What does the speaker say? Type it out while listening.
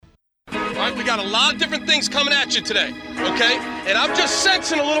right? We got a lot of different things coming at you today, okay? And I'm just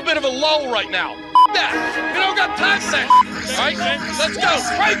sensing a little bit of a lull right now. That. We don't got time for that, all right? Let's go.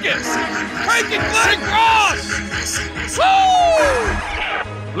 Crank it. Crank it, Glenn Cross.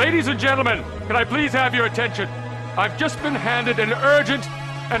 Woo! Ladies and gentlemen, can I please have your attention? I've just been handed an urgent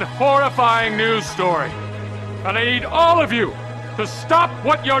and horrifying news story. And I need all of you to stop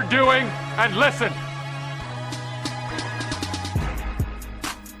what you're doing and listen.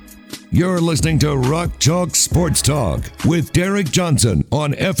 You're listening to Rock Chalk Sports Talk with Derek Johnson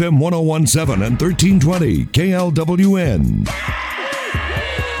on FM 1017 and 1320 KLWN.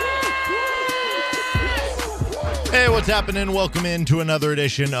 Hey, what's happening? Welcome into another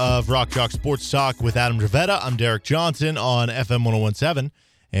edition of Rock Chalk Sports Talk with Adam Dravetta. I'm Derek Johnson on FM 1017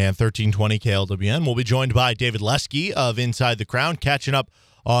 and 1320 KLWN. We'll be joined by David Leske of Inside the Crown, catching up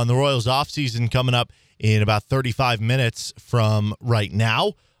on the Royals offseason coming up in about 35 minutes from right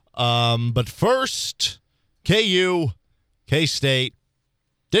now. But first, KU, K-State,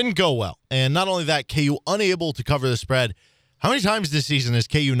 didn't go well. And not only that, KU unable to cover the spread. How many times this season has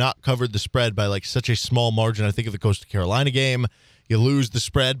KU not covered the spread by like such a small margin? I think of the Coastal Carolina game. You lose the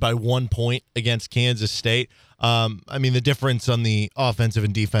spread by 1 point against Kansas State. I mean, the difference on the offensive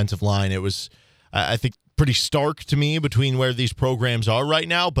and defensive line, it was, I think, pretty stark to me between where these programs are right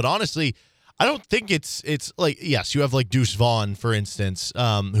now. But honestly, I don't think it's like, yes, you have like Deuce Vaughn, for instance,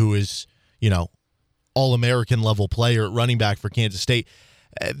 who is, All-American level player at running back for Kansas State.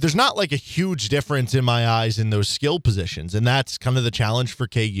 There's not like a huge difference in my eyes in those skill positions, and that's kind of the challenge for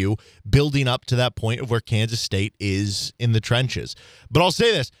KU, building up to that point of where Kansas State is in the trenches. But I'll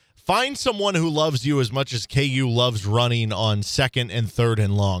say this, find someone who loves you as much as KU loves running on second and third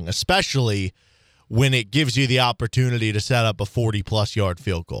and long, especially when it gives you the opportunity to set up a 40-plus yard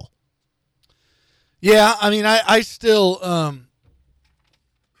field goal. Yeah, I mean, I still, I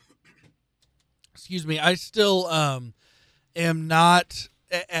still am not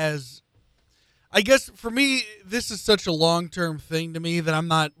as, I guess for me, this is such a long-term thing to me that I'm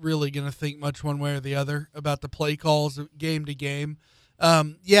not really going to think much one way or the other about the play calls game to game.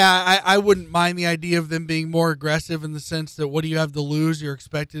 I wouldn't mind the idea of them being more aggressive in the sense that what do you have to lose? You're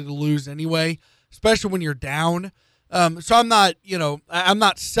expected to lose anyway, especially when you're down. So I'm not, I'm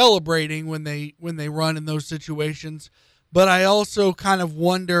not celebrating when they run in those situations, but I also kind of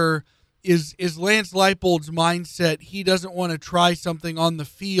wonder, is Lance Leipold's mindset he doesn't want to try something on the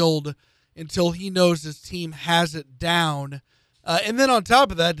field until he knows his team has it down? And then on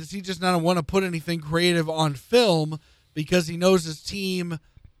top of that, does he just not want to put anything creative on film because he knows his team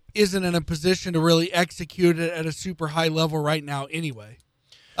isn't in a position to really execute it at a super high level right now anyway?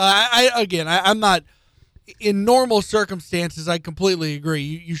 I'm not... In normal circumstances, I completely agree.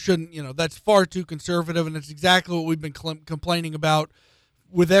 You shouldn't, that's far too conservative, and it's exactly what we've been complaining about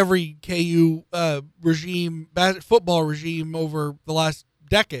with every KU football regime over the last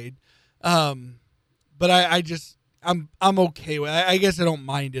decade. But I'm okay with it. I guess I don't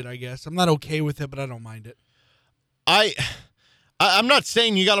mind it, I guess. I'm not okay with it, but I don't mind it. I'm not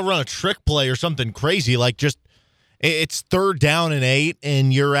saying you got to run a trick play or something crazy, like just it's 3rd down and 8,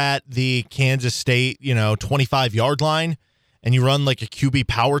 and you're at the Kansas State, 25-yard line, and you run like a QB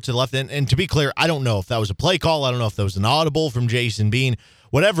power to the left. And to be clear, I don't know if that was a play call. I don't know if that was an audible from Jason Bean.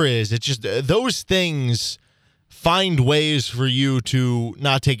 Whatever it is, it's just those things find ways for you to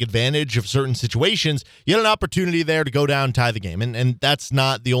not take advantage of certain situations. You had an opportunity there to go down, tie the game, and that's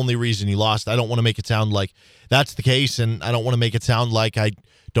not the only reason you lost. I don't want to make it sound like that's the case, and I don't want to make it sound like I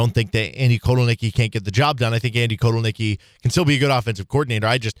don't think that Andy Kotelnicki can't get the job done. I think Andy Kotelnicki can still be a good offensive coordinator.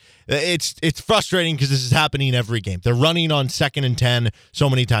 It's frustrating because this is happening every game. They're running on 2nd and 10 so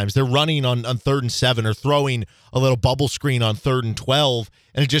many times. They're running on 3rd and 7 or throwing a little bubble screen on 3rd and 12,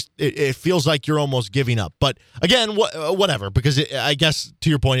 and it feels like you're almost giving up. But again, whatever, because I guess to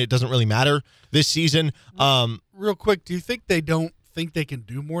your point, it doesn't really matter this season. Real quick, do you think they don't think they can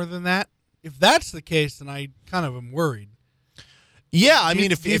do more than that? If that's the case, then I kind of am worried. Yeah, I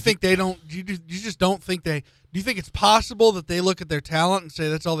mean, do you think they don't? You just don't think they? Do you think it's possible that they look at their talent and say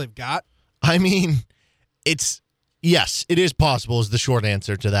that's all they've got? I mean, yes, it is possible. Is the short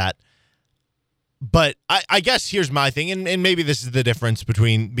answer to that. But I guess here's my thing, and maybe this is the difference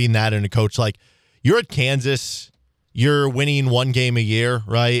between being that and a coach. Like, you're at Kansas, you're winning 1 game a year,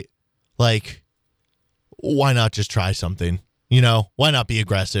 right? Like, why not just try something? Why not be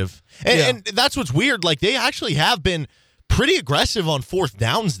aggressive? And that's what's weird. Like, they actually have been pretty aggressive on 4th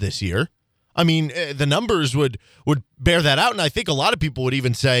downs this year. I mean, the numbers would bear that out, and I think a lot of people would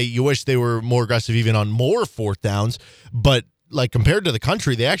even say you wish they were more aggressive even on more 4th downs, but like compared to the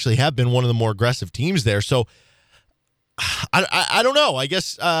country, they actually have been one of the more aggressive teams there. So I don't know. I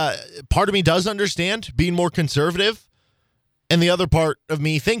guess part of me does understand being more conservative, and the other part of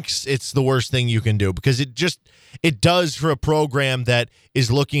me thinks it's the worst thing you can do, because it does for a program that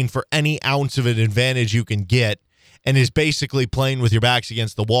is looking for any ounce of an advantage you can get and is basically playing with your backs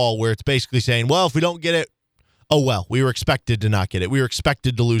against the wall, where it's basically saying, well, if we don't get it, oh, well, we were expected to not get it. We were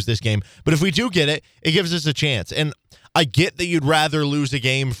expected to lose this game. But if we do get it, it gives us a chance. And I get that you'd rather lose a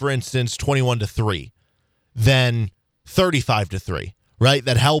game, for instance, 21-3 than 35-3, right?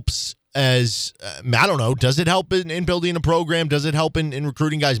 That helps as, I don't know, does it help in building a program? Does it help in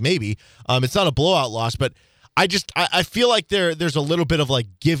recruiting guys? Maybe. It's not a blowout loss, but I feel like there's a little bit of like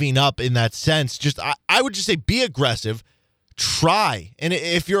giving up in that sense. I would just say be aggressive, try. And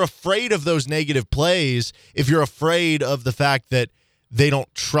if you're afraid of those negative plays, if you're afraid of the fact that they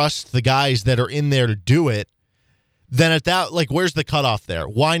don't trust the guys that are in there to do it, then at that, like, where's the cutoff there?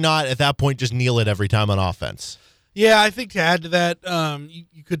 Why not at that point just kneel it every time on offense? Yeah, I think to add to that,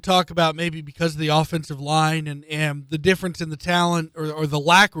 you could talk about maybe because of the offensive line and the difference in the talent or the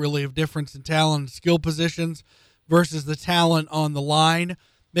lack really of difference in talent and skill positions versus the talent on the line.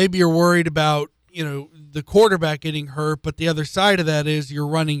 Maybe you're worried about, the quarterback getting hurt, but the other side of that is you're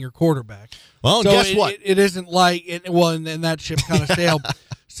running your quarterback. Well, so guess what? It isn't like, and that ship kind of sailed.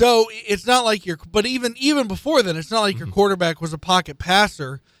 So it's not like but even before then, it's not like your quarterback was a pocket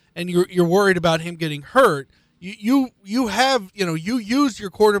passer and you're worried about him getting hurt. You use your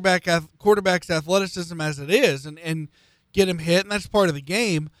quarterback's athleticism as it is and get him hit, and that's part of the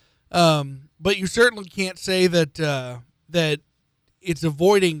game. But you certainly can't say that it's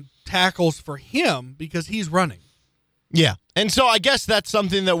avoiding tackles for him because he's running. Yeah, and so I guess that's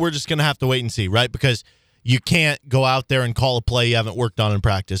something that we're just going to have to wait and see, right? Because you can't go out there and call a play you haven't worked on in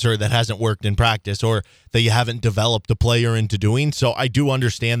practice, or that hasn't worked in practice, or that you haven't developed a player into doing. So I do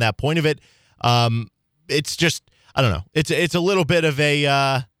understand that point of it. It's just, I don't know. It's a little bit of a,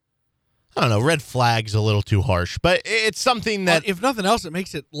 I don't know, red flag's a little too harsh. But it's something that, if nothing else, it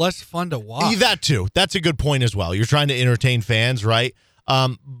makes it less fun to watch. That too. That's a good point as well. You're trying to entertain fans, right?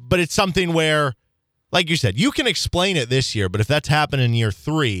 But it's something where, like you said, you can explain it this year, but if that's happening in year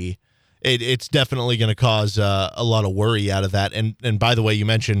 3, it's definitely going to cause a lot of worry out of that. And by the way, you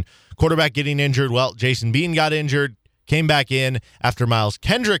mentioned quarterback getting injured. Well, Jason Bean got injured, came back in after Miles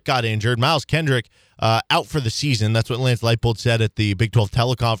Kendrick got injured. Miles Kendrick out for the season. That's what Lance Leipold said at the Big 12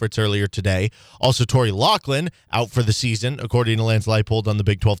 teleconference earlier today. Also, Torrey Loughlin out for the season, according to Lance Leipold on the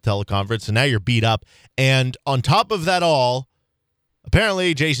Big 12 teleconference. So now you're beat up. And on top of that all,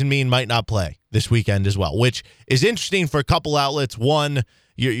 apparently Jason Bean might not play this weekend as well, which is interesting for a couple outlets. One,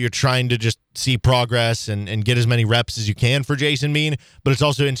 you're trying to just see progress and get as many reps as you can for Jason Bean, but it's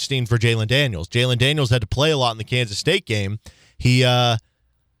also interesting for Jalen Daniels. Jalen Daniels had to play a lot in the Kansas State game. He had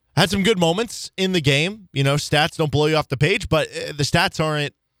some good moments in the game. Stats don't blow you off the page, but the stats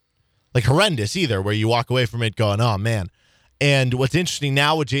aren't like horrendous either, where you walk away from it going, oh, man. And what's interesting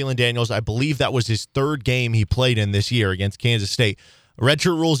now with Jalen Daniels, I believe that was his 3rd game he played in this year against Kansas State.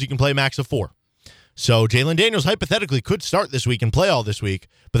 Redshirt rules, you can play max of 4. So Jalen Daniels hypothetically could start this week and play all this week,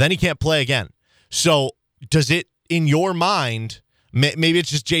 but then he can't play again. So does it, in your mind, maybe it's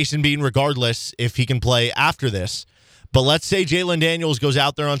just Jason Bean regardless if he can play after this, but let's say Jalen Daniels goes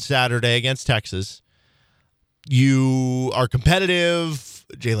out there on Saturday against Texas. You are competitive.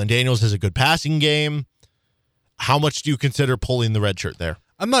 Jalen Daniels has a good passing game. How much do you consider pulling the red shirt there?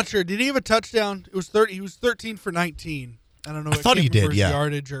 I'm not sure. Did he have a touchdown? It was 30. He was 13 for 19. I don't know. I thought he did. Yeah.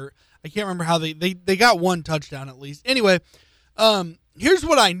 Yardage or I can't remember how they got one touchdown at least. Anyway, here's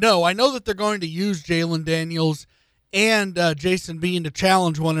what I know. I know that they're going to use Jalen Daniels and Jason Bean to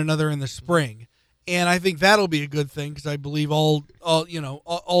challenge one another in the spring, and I think that'll be a good thing because I believe all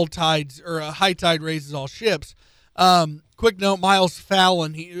tides or a high tide raises all ships. Quick note: Miles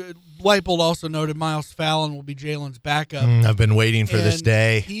Fallon. Leipold also noted Miles Fallon will be Jalen's backup. I've been waiting for this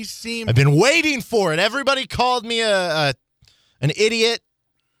day. I've been waiting for it. Everybody called me an idiot.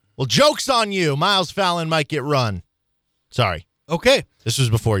 Well, joke's on you. Miles Fallon might get run. Sorry. Okay. This was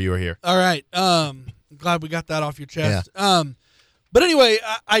before you were here. All right. I'm glad we got that off your chest. Yeah. But anyway,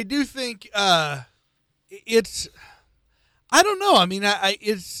 I do think it's. I don't know. I mean,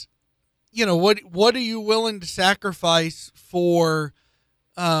 it's. What are you willing to sacrifice for,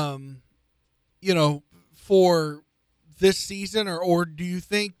 for this season, or do you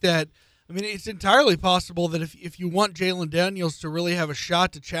think that? I mean, it's entirely possible that if you want Jalen Daniels to really have a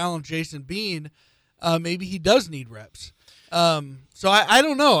shot to challenge Jason Bean, maybe he does need reps. So I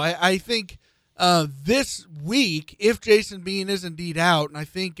don't know. I think this week, if Jason Bean is indeed out, and I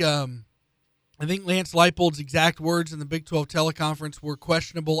think Lance Leipold's exact words in the Big 12 teleconference were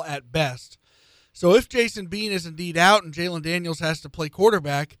questionable at best. So if Jason Bean is indeed out and Jalen Daniels has to play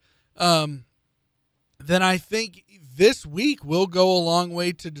quarterback, then I think this week will go a long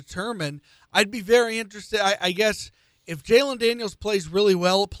way to determine. I'd be very interested. I guess if Jalen Daniels plays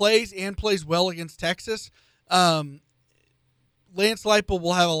well against Texas, Lance Leipold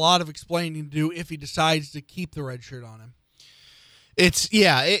will have a lot of explaining to do if he decides to keep the red shirt on him. It's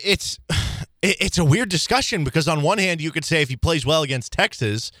a weird discussion because on one hand you could say if he plays well against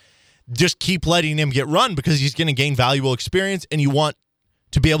Texas, just keep letting him get run because he's going to gain valuable experience and you want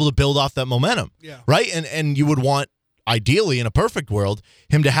to be able to build off that momentum. Yeah. Right? And you would want, ideally, in a perfect world,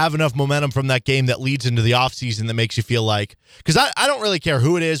 him to have enough momentum from that game that leads into the offseason that makes you feel like, because I don't really care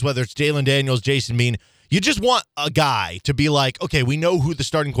who it is, whether it's Jalen Daniels, Jason Bean. You just want a guy to be like, okay, we know who the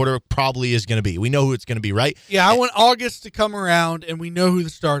starting quarterback probably is going to be. We know who it's going to be, right? Yeah, I want August to come around and we know who the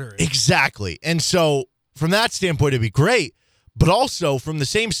starter is. Exactly. And so from that standpoint, it'd be great. But also from the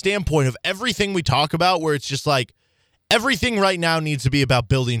same standpoint of everything we talk about where it's just like everything right now needs to be about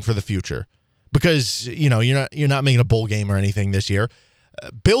building for the future because, you're not making a bowl game or anything this year.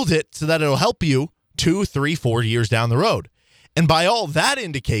 Build it so that it'll help you 2, 3, 4 years down the road. And by all that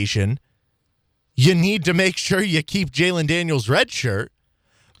indication, you need to make sure you keep Jalen Daniels' red shirt,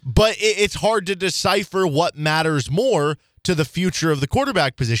 but it's hard to decipher what matters more to the future of the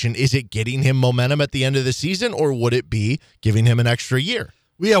quarterback position. Is it getting him momentum at the end of the season, or would it be giving him an extra year?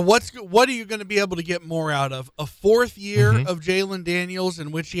 Yeah, what are you going to be able to get more out of? A fourth year of Jalen Daniels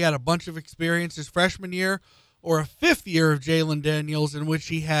in which he had a bunch of experience his freshman year, or a fifth year of Jalen Daniels in which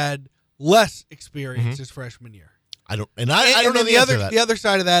he had less experience his freshman year? I don't know the answer to that. The other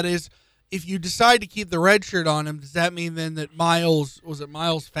side of that is, if you decide to keep the red shirt on him, does that mean then that Miles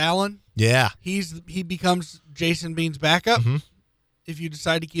Fallon? Yeah. He becomes Jason Bean's backup if you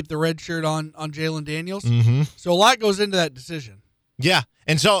decide to keep the red shirt on Jalen Daniels. So a lot goes into that decision. Yeah.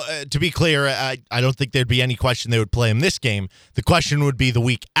 And so to be clear, I don't think there'd be any question they would play him this game. The question would be the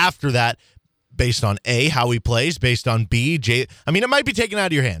week after that based on A, how he plays, based on B, it might be taken out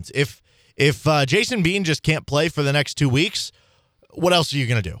of your hands. If Jason Bean just can't play for the next 2 weeks, what else are you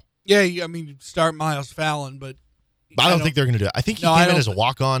going to do? Yeah, you start Miles Fallon, but I don't think they're going to do it. I think he came in as a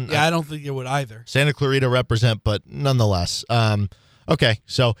walk-on. Yeah, I don't think it would either. Santa Clarita represent, but nonetheless. Okay,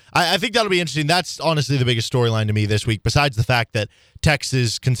 so I think that'll be interesting. That's honestly the biggest storyline to me this week, besides the fact that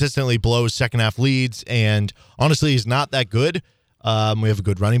Texas consistently blows second-half leads and honestly is not that good. We have a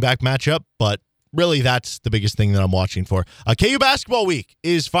good running back matchup, but really that's the biggest thing that I'm watching for. KU basketball week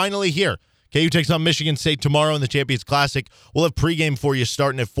is finally here. KU takes on Michigan State tomorrow in the Champions Classic. We'll have pregame for you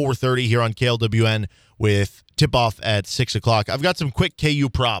starting at 4:30 here on KLWN with tip-off at 6 o'clock. I've got some quick KU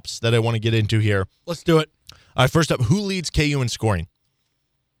props that I want to get into here. Let's do it. All right, first up, who leads KU in scoring?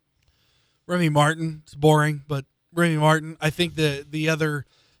 Remy Martin. It's boring, but Remy Martin. I think the other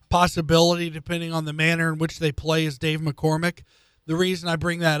possibility, depending on the manner in which they play, is Dave McCormick. The reason I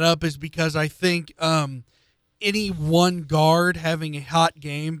bring that up is because I think any one guard having a hot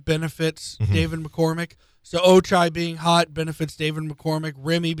game benefits David McCormick. So Ochai being hot benefits David McCormick.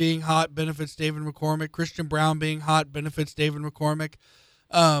 Remy being hot benefits David McCormick. Christian Brown being hot benefits David McCormick.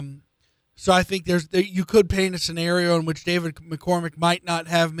 So I think you could paint a scenario in which David McCormick might not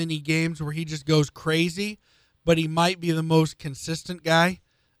have many games where he just goes crazy, but he might be the most consistent guy.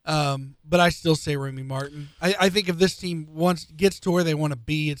 But I still say Remy Martin. I think if this team gets to where they want to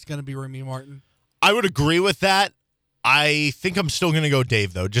be, it's going to be Remy Martin. I would agree with that. I think I'm still going to go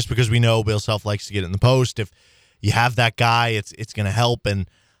Dave, though, just because we know Bill Self likes to get it in the post. If you have that guy, it's going to help. And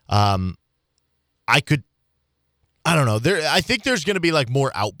I don't know. I think there's going to be like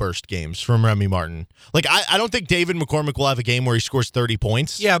more outburst games from Remy Martin. Like I don't think David McCormick will have a game where he scores 30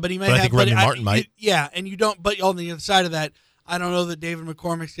 points. Yeah, but he might. I think Remy Martin might. And you don't. But on the other side of that, I don't know that David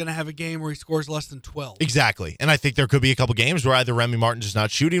McCormick's going to have a game where he scores less than 12. Exactly. And I think there could be a couple games where either Remy Martin's just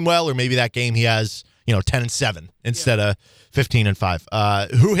not shooting well, or maybe that game he has 10-7 instead of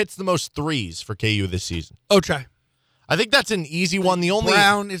 15-5. Who hits the most threes for KU this season? Ochai. I think that's an easy one. The only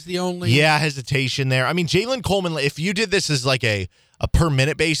Brown is the only hesitation there. I mean, Jalen Coleman, if you did this as like a per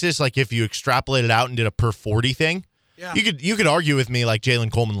minute basis, like if you extrapolated out and did a per 40 thing, yeah, you could argue with me like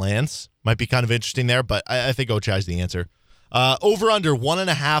Jalen Coleman lands. Might be kind of interesting there, but I think Ochai's the answer. Over under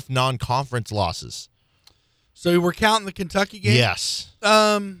 1.5 non-conference losses. So we're counting the Kentucky game? Yes.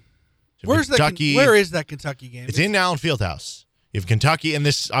 Where is that Kentucky game? It's in Allen Fieldhouse. You have Kentucky, and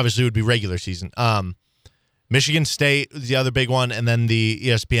this obviously would be regular season. Michigan State is the other big one, and then the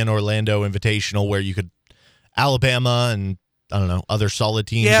ESPN Orlando Invitational, where you could Alabama and I don't know other solid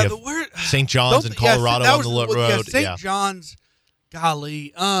teams. Yeah, St. John's and Colorado on the road. St. John's,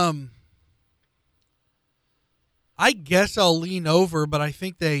 golly. I guess I'll lean over, but I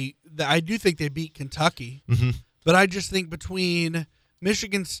think they I do think they beat Kentucky, Mm-hmm. but I just think between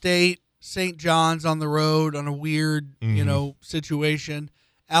Michigan State, St. John's on the road on a weird, situation,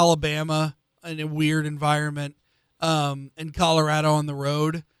 Alabama in a weird environment, and Colorado on the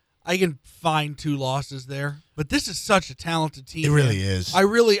road, I can find 2 losses there. But this is such a talented team. It really is.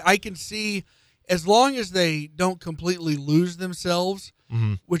 I can see, as long as they don't completely lose themselves,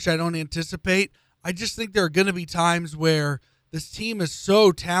 which I don't anticipate, I just think there are going to be times where this team is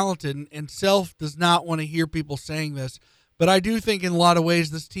so talented, and Self does not want to hear people saying this, but I do think in a lot of ways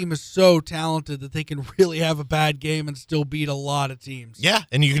this team is so talented that they can really have a bad game and still beat a lot of teams. Yeah,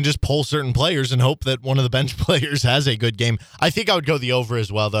 and you can just pull certain players and hope that one of the bench players has a good game. I think I would go the over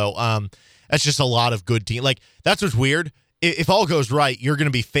as well, though. That's just a lot of good teams. Like, that's what's weird. If all goes right, you're going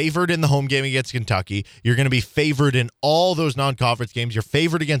to be favored in the home game against Kentucky. You're going to be favored in all those non-conference games. You're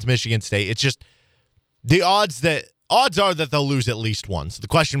favored against Michigan State. It's just the odds are that they'll lose at least one. So the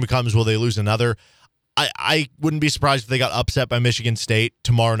question becomes, will they lose another? I wouldn't be surprised if they got upset by Michigan State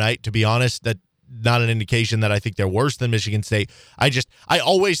tomorrow night, to be honest. That's not an indication that I think they're worse than Michigan State. I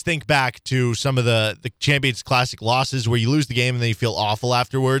always think back to some of the Champions Classic losses where you lose the game and then you feel awful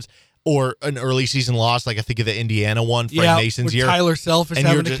afterwards, or an early season loss, like I think of the Indiana one, Frank Mason's year. Tyler Self is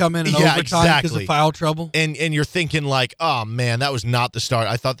having to come in overtime because of foul trouble. And you're thinking like, oh man, that was not the start.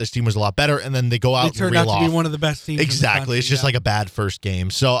 I thought this team was a lot better, and then they go out and turned reel out to off. be one of the best teams. Exactly. In the country, It's just like a bad first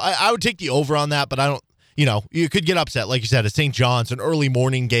game. So I would take the over on that, but I don't. You could get upset, like you said, at St. John's, an early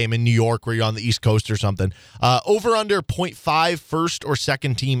morning game in New York where you're on the East Coast or something. Over under 0.5 first or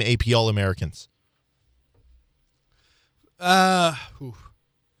second team AP All-Americans.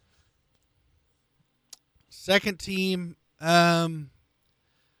 Second team.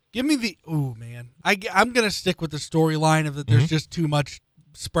 Give me the. Oh man, I'm gonna stick with the storyline of that. There's just too much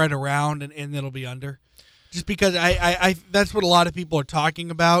spread around, and it'll be under. Just because I that's what a lot of people are talking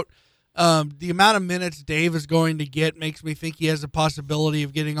about. The amount of minutes Dave is going to get makes me think he has a possibility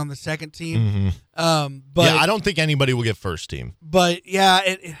of getting on the second team. But I don't think anybody will get first team. But yeah,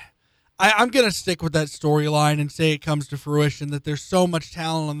 I'm going to stick with that storyline and say it comes to fruition that there's so much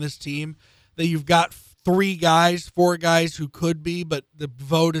talent on this team that you've got 4 guys who could be, but the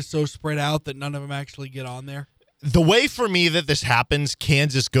vote is so spread out that none of them actually get on there. The way for me that this happens,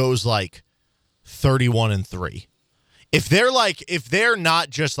 Kansas goes like 31-3. If they're not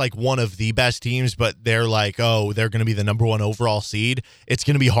just like one of the best teams, but they're like, oh, they're going to be the number 1 overall seed, it's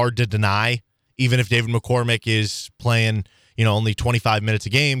going to be hard to deny, even if David McCormick is playing, only 25 minutes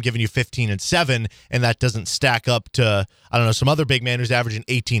a game, giving you 15-7, and that doesn't stack up to, I don't know, some other big man who's averaging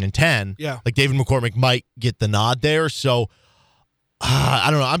 18-10. Yeah. Like David McCormick might get the nod there. So, I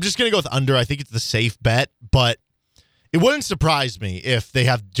don't know. I'm just going to go with under. I think it's the safe bet, but it wouldn't surprise me if they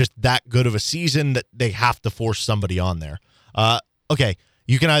have just that good of a season that they have to force somebody on there. Okay,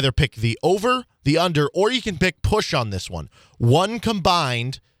 you can either pick the over, the under, or you can pick push on this one. One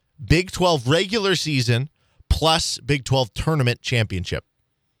combined Big 12 regular season plus Big 12 tournament championship.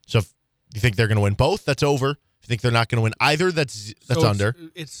 So if you think they're going to win both, that's over. If you think they're not going to win either, that's under.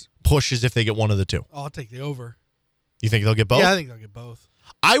 It's push is if they get one of the two. I'll take the over. You think they'll get both? Yeah, I think they'll get both.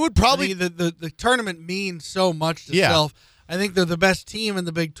 I would probably... the tournament means so much to Self. I think they're the best team in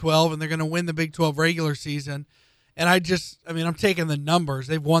the Big 12, and they're going to win the Big 12 regular season. And I'm taking the numbers.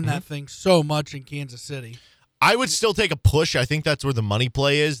 They've won that thing so much in Kansas City. I would still take a push. I think that's where the money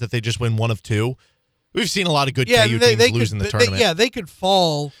play is, that they just win one of two. We've seen a lot of good KU teams lose in the tournament. They could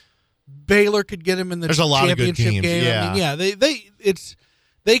fall. Baylor could get them in the There's a lot of good championship teams, game. yeah. I mean,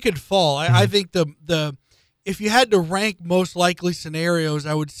 they could fall. I think the if you had to rank most likely scenarios,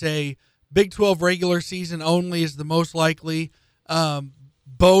 I would say Big 12 regular season only is the most likely.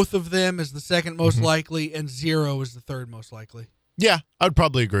 Both of them is the second most likely, and 0 is the third most likely. Yeah, I would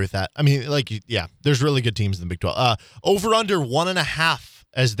probably agree with that. I mean, there's really good teams in the Big 12. Over under 1.5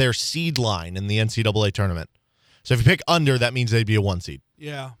 as their seed line in the NCAA tournament. So if you pick under, that means they'd be a 1 seed.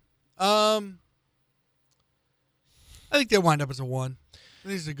 Yeah. I think they wind up as a 1. I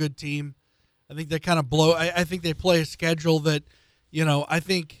think it's a good team. I think they kind of blow. I think they play a schedule that, I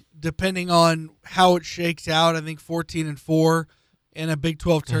think depending on how it shakes out, I think 14-4 in a Big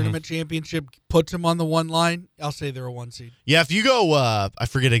 12 tournament championship puts them on the 1 line. I'll say they're a 1 seed. Yeah, if you go, I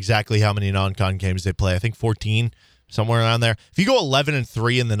forget exactly how many non-con games they play. I think 14, somewhere around there. If you go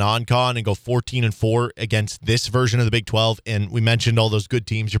 11-3 in the non-con and go 14-4 against this version of the Big 12, and we mentioned all those good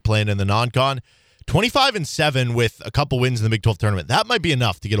teams you're playing in the non-con, 25-7 with a couple wins in the Big 12 tournament, that might be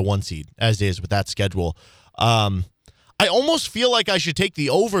enough to get a 1 seed, as is with that schedule. I almost feel like I should take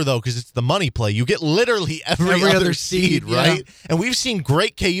the over, though, because it's the money play. You get literally every other seed, right? Yeah. And we've seen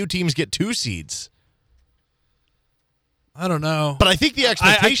great KU teams get 2 seeds. I don't know. But I think the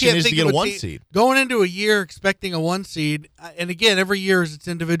expectation can't is to think get of a 1 team seed. going into a year expecting a 1 seed, and again, every year is its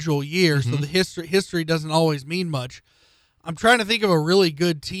individual year, so the history doesn't always mean much. I'm trying to think of a really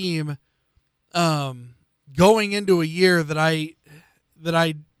good team going into a year that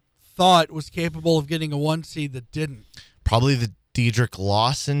I thought was capable of getting a 1 seed that didn't. Probably the Dedrick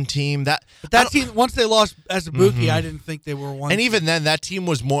Lawson team. But that team, once they lost Azubuike, I didn't think they were 1 And seed. even then, that team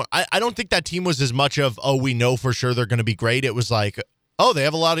was more. I don't think that team was as much of, oh, we know for sure they're going to be great. It was like, oh, they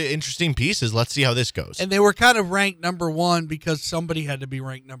have a lot of interesting pieces. Let's see how this goes. And they were kind of ranked number 1 because somebody had to be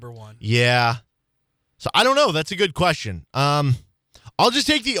ranked number 1. Yeah. So I don't know. That's a good question. I'll just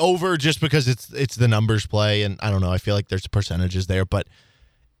take the over just because it's the numbers play, and I don't know. I feel like there's percentages there, but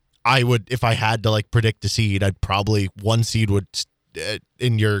I would, if I had to like predict a seed, I'd probably 1 seed would.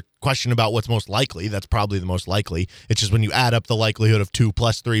 In your question about what's most likely, that's probably the most likely. It's just when you add up the likelihood of 2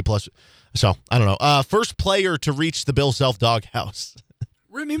 plus 3 plus. So I don't know. First player to reach the Bill Self doghouse.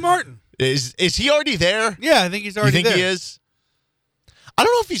 Remy Martin. Is he already there? Yeah, I think he's already there. You think he is? I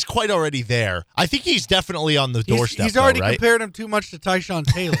don't know if he's quite already there. I think he's definitely on the doorstep. He's already right? compared him too much to Tyshawn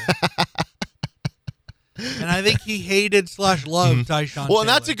Taylor. And I think he hated / loved Tyshawn Taylor. Well, and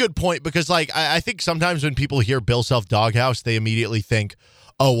that's a good point because, like, I think sometimes when people hear Bill Self doghouse, they immediately think,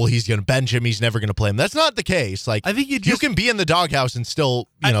 oh, well, he's going to bench him. He's never going to play him. That's not the case. Like, I think you can be in the doghouse and still,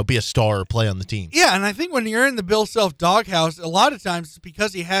 be a star or play on the team. Yeah, and I think when you're in the Bill Self doghouse, a lot of times it's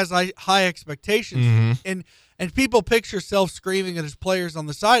because he has high expectations. And people picture Self screaming at his players on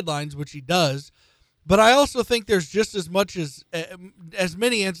the sidelines, which he does. But I also think there's just as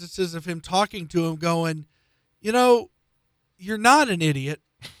many instances of him talking to him going, you're not an idiot,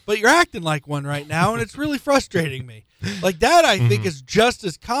 but you're acting like one right now, and it's really frustrating me. Like that, I think is just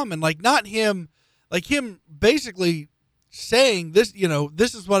as common. Like not him, like him basically saying this,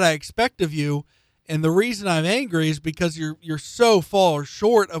 this is what I expect of you, and the reason I'm angry is because you're so far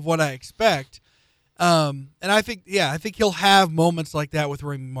short of what I expect. And I think he'll have moments like that with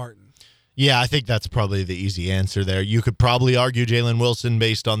Remy Martin. Yeah, I think that's probably the easy answer there. You could probably argue Jalen Wilson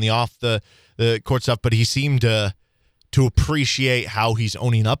based on the off the court stuff, but he seemed to appreciate how he's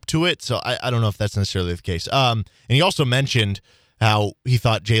owning up to it. So I don't know if that's necessarily the case. And he also mentioned how he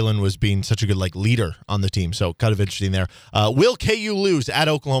thought Jalen was being such a good leader on the team. So kind of interesting there. Will KU lose at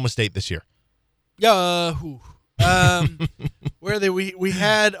Oklahoma State this year? Yeah. Where are they? We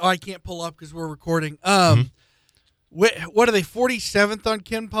had. I can't pull up because we're recording. What are they? 47th on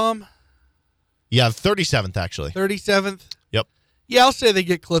KenPom? Yeah, 37th actually. 37th. Yep. Yeah, I'll say they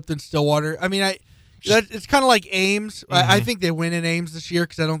get clipped in Stillwater. I mean, it's kind of like Ames. I think they win in Ames this year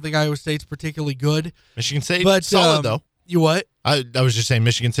because I don't think Iowa State's particularly good. Michigan State, solid though. You what? I was just saying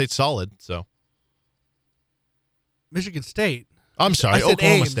Michigan State's solid. So Michigan State. I'm sorry,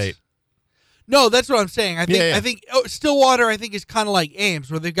 Oklahoma State. No, that's what I'm saying. I think Stillwater. I think is kind of like Ames,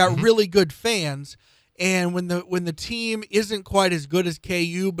 where they've got really good fans, and when the team isn't quite as good as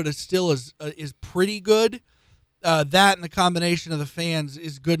KU, but is still is pretty good. That and the combination of the fans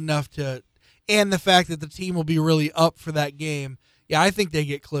is good enough to, and the fact that the team will be really up for that game. Yeah, I think they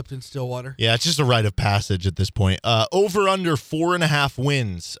get clipped in Stillwater. Yeah, it's just a rite of passage at this point. Over under 4.5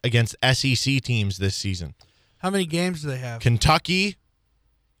 wins against SEC teams this season. How many games do they have? Kentucky,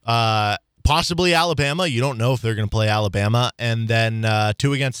 possibly Alabama. You don't know if they're going to play Alabama. And then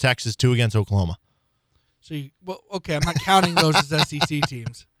 2 against Texas, 2 against Oklahoma. So, okay, I'm not counting those as SEC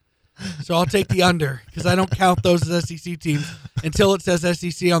teams. So I'll take the under because I don't count those as SEC teams until it says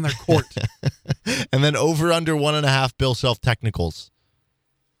SEC on their court. And then over under 1.5 Bill Self technicals.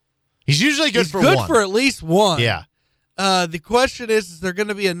 He's usually good for one. Good for at least one. Yeah. The question is there going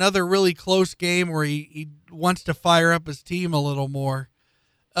to be another really close game where he wants to fire up his team a little more?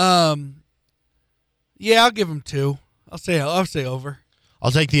 Yeah, I'll give him 2. I'll say over.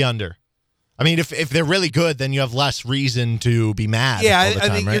 I'll take the under. I mean, if they're really good, then you have less reason to be mad. Yeah, all the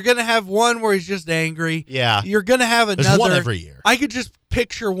time, I think right? you're going to have one where he's just angry. Yeah. You're going to have another. There's one every year. I could just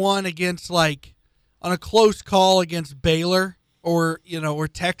picture one against, on a close call against Baylor or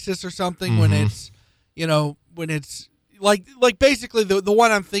Texas or something when it's, like basically the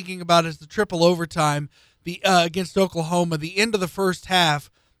one I'm thinking about is the triple overtime against Oklahoma. The end of the first half,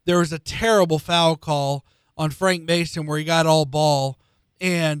 there was a terrible foul call on Frank Mason where he got all ball,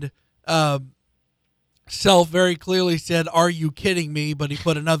 and Self very clearly said, "Are you kidding me?" But he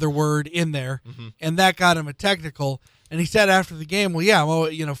put another word in there, and that got him a technical. And he said after the game,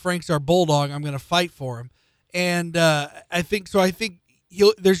 Frank's our bulldog. I'm going to fight for him. And I think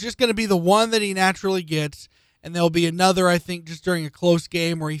there's just going to be the one that he naturally gets, and there'll be another, I think, just during a close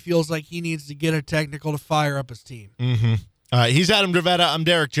game where he feels like he needs to get a technical to fire up his team. He's Adam Dravetta. I'm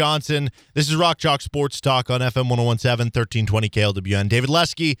Derek Johnson. This is Rock Chalk Sports Talk on FM 1017, 1320 KLWN. David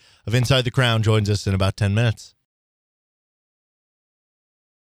Lesky of Inside the Crown joins us in about 10 minutes.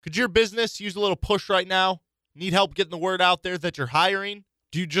 Could your business use a little push right now? Need help getting the word out there that you're hiring?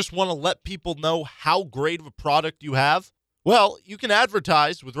 Do you just want to let people know how great of a product you have? Well, you can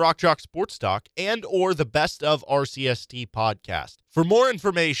advertise with Rock Chalk Sports Talk and or the Best of RCST podcast. For more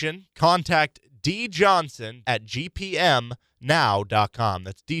information, contact D. Johnson at gpmnow.com.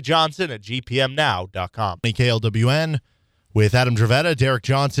 That's D. Johnson at gpmnow.com. KLWN with Adam Dravetta, Derek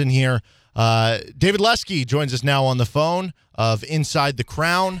Johnson here. David Lesky joins us now on the phone of Inside the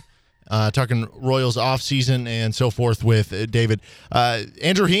Crown, talking Royals offseason and so forth with David.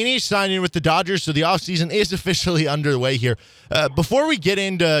 Andrew Heaney signing with the Dodgers, so the offseason is officially underway here. Before we get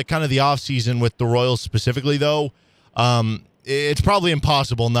into kind of the offseason with the Royals specifically, though, it's probably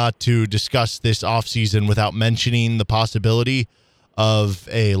impossible not to discuss this offseason without mentioning the possibility of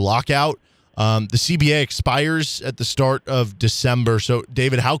a lockout. The CBA expires at the start of December. So,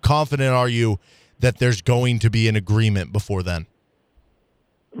 David, how confident are you that there's going to be an agreement before then?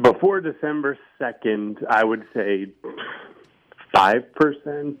 Before December 2nd, I would say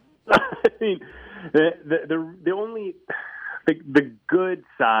 5%. I mean, the good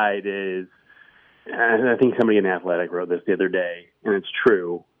side is, and I think somebody in Athletic wrote this the other day, and it's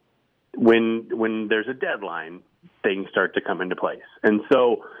true, when there's a deadline, things start to come into place. And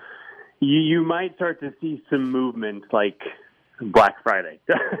so you might start to see some movement like Black Friday.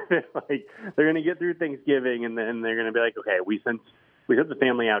 Like they're going to get through Thanksgiving, and then they're going to be like, okay, we sent the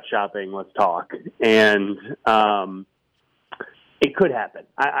family out shopping, let's talk. And it could happen.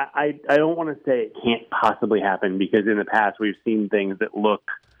 I don't want to say it can't possibly happen, because in the past we've seen things that look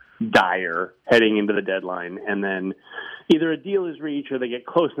dire heading into the deadline, and then either a deal is reached or they get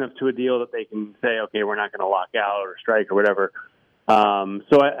close enough to a deal that they can say, okay, we're not going to lock out or strike or whatever.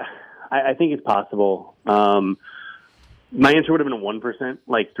 So I think it's possible. My answer would have been a 1%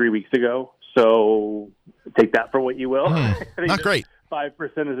 like 3 weeks ago. So take that for what you will. I think not great. 5%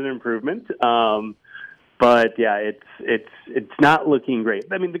 is an improvement. But yeah, it's not looking great.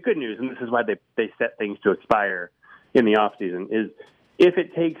 I mean, the good news, and this is why they set things to expire in the off season, is if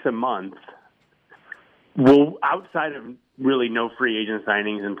it takes a month, we'll, outside of really no free agent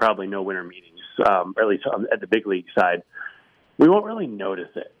signings and probably no winter meetings, or at least at the big league side, we won't really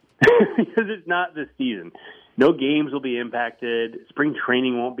notice it because it's not this season. No games will be impacted. Spring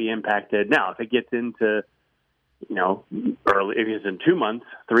training won't be impacted. Now, if it gets into, early, if it's in 2 months,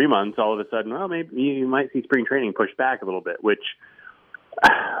 3 months, all of a sudden, well, maybe you might see spring training pushed back a little bit, which,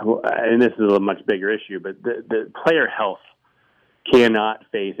 and this is a much bigger issue, but the player health cannot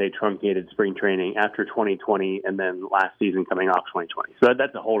face a truncated spring training after 2020 and then last season coming off 2020. So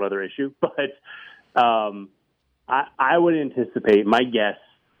that's a whole other issue. But I would anticipate, my guess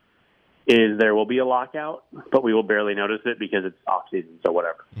is there will be a lockout, but we will barely notice it because it's off season, so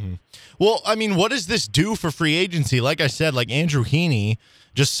whatever. Mm-hmm. Well, I mean, what does this do for free agency? Like I said, like Andrew Heaney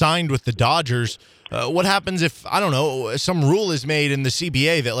just signed with the Dodgers. What happens if, I don't know, some rule is made in the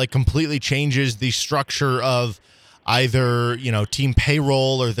CBA that like completely changes the structure of either, team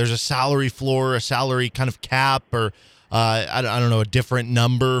payroll, or there's a salary floor, a salary kind of cap, or I don't know, a different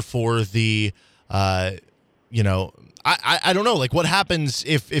number for the, I don't know, like what happens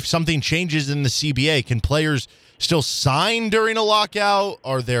if something changes in the CBA? Can players still sign during a lockout?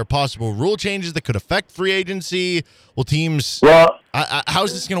 Are there possible rule changes that could affect free agency? Will teams, how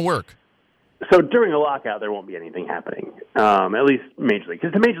is this going to work? So during a lockout, there won't be anything happening, at least major league,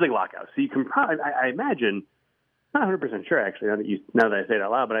 because it's a major league lockout. So you can probably, I imagine, not 100% sure actually, now that I say it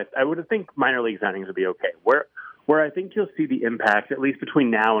out loud, but I would think minor league signings would be okay. Where I think you'll see the impact, at least between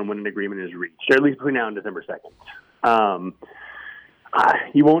now and when an agreement is reached, or at least between now and December 2nd.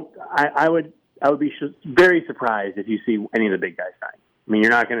 You won't. I would be very surprised if you see any of the big guys sign. I mean,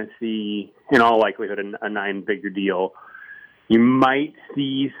 you're not going to see, in all likelihood, a 9-figure deal. You might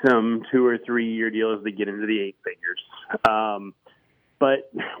see some 2 or 3 year deals that get into the 8 figures.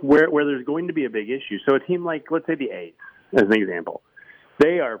 But where there's going to be a big issue, so a team like, let's say the A's, as an example,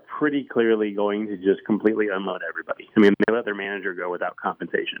 they are pretty clearly going to just completely unload everybody. I mean, they let their manager go without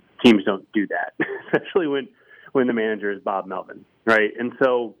compensation. Teams don't do that, especially when the manager is Bob Melvin, right? And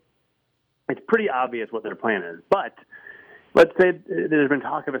so it's pretty obvious what their plan is. But let's say there's been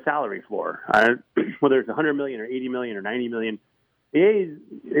talk of a salary floor, whether it's $100 million or $80 million or $90 million. The A's,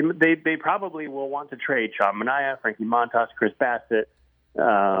 they probably will want to trade Sean Manaea, Frankie Montas, Chris Bassett,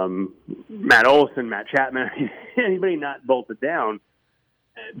 Matt Olson, Matt Chapman, anybody not bolted down.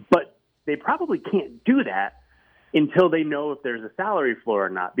 But they probably can't do that until they know if there's a salary floor or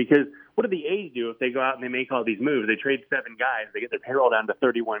not. Because what do the A's do if they go out and they make all these moves? They trade 7 guys, they get their payroll down to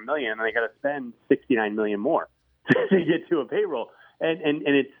 $31 million, and they got to spend $69 million more to get to a payroll. And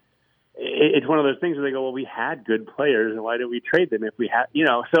it's one of those things where they go, well, we had good players, and why did we trade them if we had,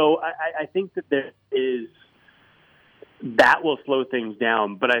 So I think that there is that will slow things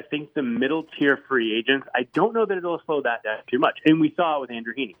down. But I think the middle tier free agents, I don't know that it'll slow that down too much. And we saw it with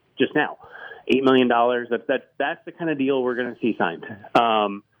Andrew Heaney just now, $8 million. That's the kind of deal we're going to see signed.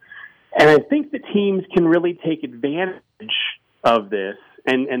 And I think the teams can really take advantage of this.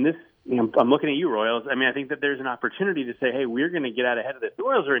 And this, I'm looking at you, Royals. I mean, I think that there's an opportunity to say, hey, we're going to get out ahead of this. The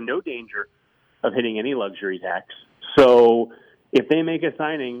Royals are in no danger of hitting any luxury tax. So if they make a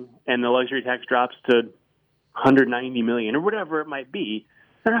signing and the luxury tax drops to $190 million or whatever it might be,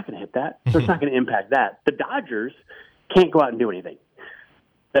 they're not going to hit that. So it's not going to impact that. The Dodgers can't go out and do anything.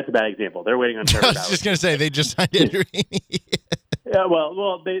 That's a bad example. They're waiting on Trevor Bauer. I was just going to say, they just signed Andrew Heaney. Yeah,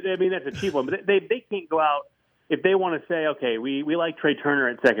 well, I mean, that's a cheap one, but they can't go out. If they want to say, okay, we like Trey Turner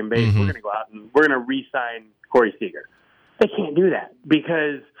at second base, we're going to go out and we're going to re-sign Corey Seager. They can't do that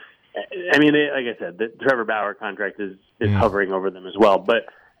because, I mean, like I said, the Trevor Bauer contract is hovering over them as well. But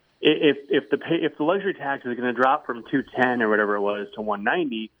if the luxury tax is going to drop from 210 or whatever it was to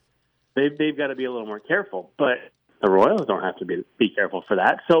 190, they've got to be a little more careful. But the Royals don't have to be careful for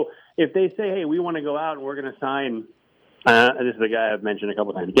that. So if they say, hey, we want to go out and we're going to sign, this is a guy I've mentioned a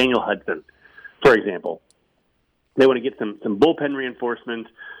couple times, Daniel Hudson, for example. They want to get some bullpen reinforcement.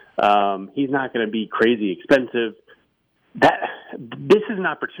 He's not going to be crazy expensive. This is an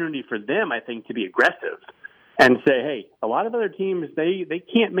opportunity for them, I think, to be aggressive and say, hey, a lot of other teams, they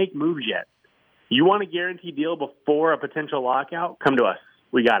can't make moves yet. You want a guaranteed deal before a potential lockout? Come to us.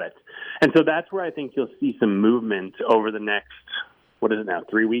 We got it. And so that's where I think you'll see some movement over the next, what is it now,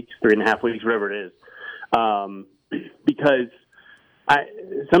 3 weeks, 3.5 weeks, whatever it is. Because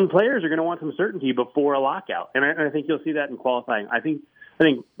some players are going to want some certainty before a lockout. And I think you'll see that in qualifying. I think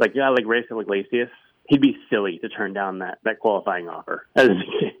like a guy like Racing Iglesias, he'd be silly to turn down that qualifying offer. As an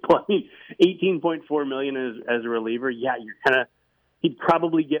example, I mean, $18.4 million as a reliever. Yeah, he'd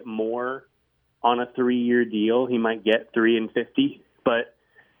probably get more on a 3-year deal. He might get $3 and $50, but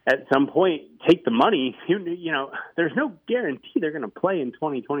at some point, take the money. There's no guarantee they're going to play in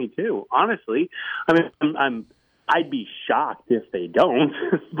 2022. Honestly, I mean, I'd be shocked if they don't,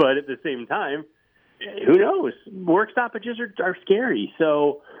 but at the same time, who knows? Work stoppages are scary.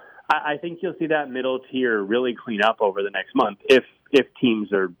 So I think you'll see that middle tier really clean up over the next month if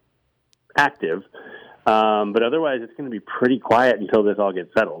teams are active. But otherwise, it's going to be pretty quiet until this all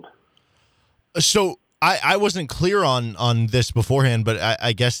gets settled. So I wasn't clear on this beforehand, but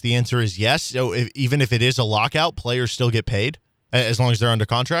I guess the answer is yes. So even if it is a lockout, players still get paid as long as they're under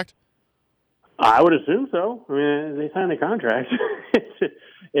contract? I would assume so. I mean, they signed a contract.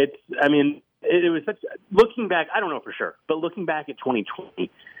 It was such, looking back, I don't know for sure, but looking back at 2020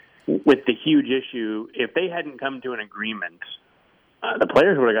 with the huge issue, if they hadn't come to an agreement, the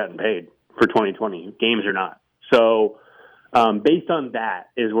players would have gotten paid for 2020, games or not. So based on that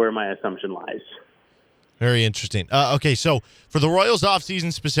is where my assumption lies. Very interesting. Okay, so for the Royals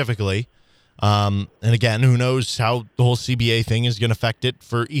offseason specifically, and again, who knows how the whole CBA thing is going to affect it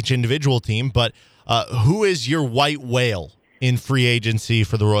for each individual team, but who is your white whale in free agency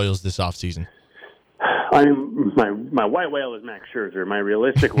for the Royals this offseason? I mean, my white whale is Max Scherzer. My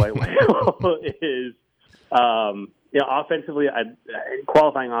realistic white whale is, offensively,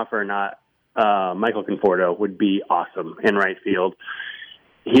 qualifying offer or not, Michael Conforto would be awesome in right field.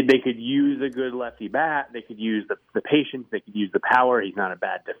 They could use a good lefty bat. They could use the patience. They could use the power. He's not a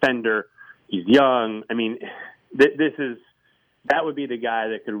bad defender. He's young. I mean, that would be the guy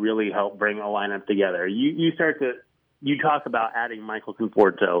that could really help bring a lineup together. You talk about adding Michael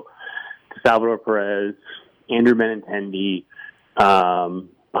Conforto to Salvador Perez, Andrew Benintendi,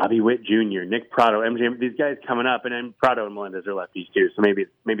 Bobby Witt Jr., Nick Prado, MJ. These guys coming up, and then Prado and Melendez are lefties too. So maybe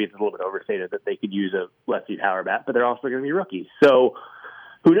it's a little bit overstated that they could use a lefty power bat, but they're also going to be rookies. So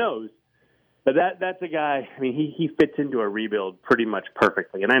who knows? But that's a guy. I mean, he fits into a rebuild pretty much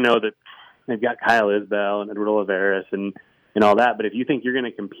perfectly. And I know that they've got Kyle Isbell and Edward Olivares and all that. But if you think you're going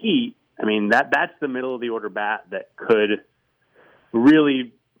to compete, I mean, that's the middle of the order bat that could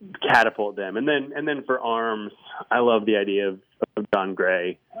really catapult them. And then for arms, I love the idea of John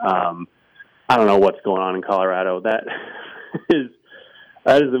Gray. I don't know what's going on in Colorado. That is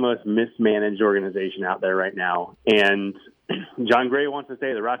the most mismanaged organization out there right now. And John Gray wants to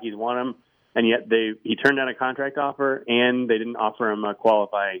say the Rockies want him, and yet he turned down a contract offer and they didn't offer him a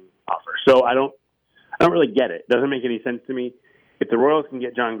qualifying offer. So I don't really get it. It doesn't make any sense to me. if the Royals can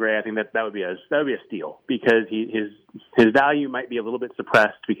get John Gray, I think that would be a steal, because his value might be a little bit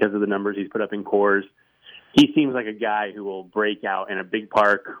suppressed because of the numbers he's put up in Coors. He seems like a guy who will break out in a big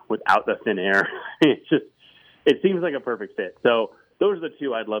park without the thin air. It seems like a perfect fit. So those are the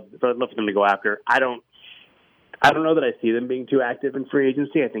two I'd love for them to go after. I don't know that I see them being too active in free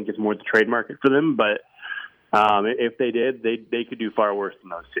agency. I think it's more the trade market for them, but if they did, they could do far worse than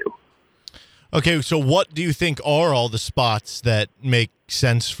those two. Okay, so what do you think are all the spots that make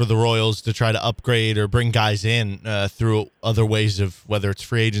sense for the Royals to try to upgrade or bring guys in through other ways of whether it's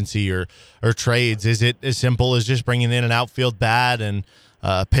free agency or trades? Is it as simple as just bringing in an outfield bat and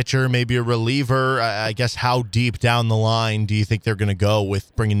a pitcher, maybe a reliever? I guess how deep down the line do you think they're going to go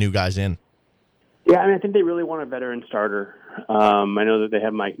with bringing new guys in? Yeah, I mean, I think they really want a veteran starter. I know that they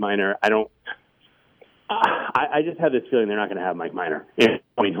have Mike Minor. I just have this feeling they're not going to have Mike Minor in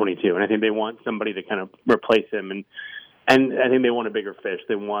 2022, and I think they want somebody to kind of replace him, and I think they want a bigger fish.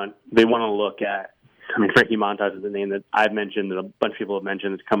 They want to look at. I mean, Frankie Montas is the name that I've mentioned, that a bunch of people have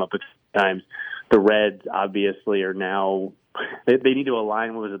mentioned. It's come up a few times. The Reds obviously are now. They need to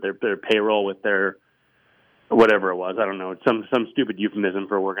align their payroll with their whatever it was. I don't know. It's some stupid euphemism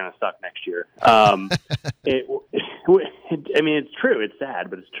for we're going to suck next year. I mean, it's true. It's sad,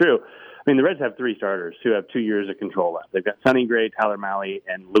 but it's true. I mean, the Reds have 3 starters who have 2 years of control left. They've got Sonny Gray, Tyler Mahle,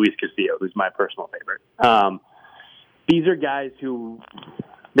 and Luis Castillo, who's my personal favorite. These are guys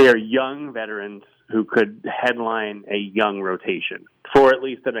they are young veterans who could headline a young rotation for at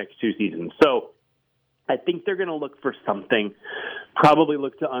least the next 2 seasons. So I think they're going to look for something, probably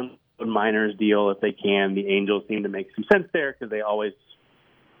look to unload Minor's deal if they can. The Angels seem to make some sense there because they always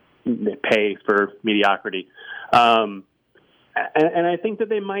pay for mediocrity. And I think that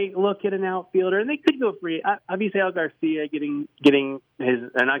they might look at an outfielder, and they could go free. Obviously, Al Garcia getting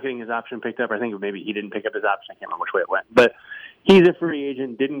not getting his option picked up. I think maybe he didn't pick up his option. I can't remember which way it went, but he's a free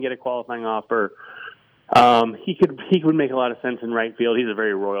agent. Didn't get a qualifying offer. He could make a lot of sense in right field. He's a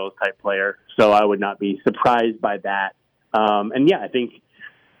very Royals type player, so I would not be surprised by that. And yeah, I think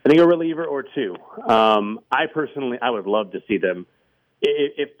a reliever or 2. I would love to see them.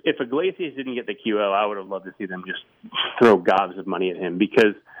 If Iglesias didn't get the QO, I would have loved to see them just throw gobs of money at him,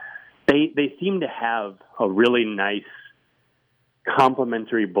 because they seem to have a really nice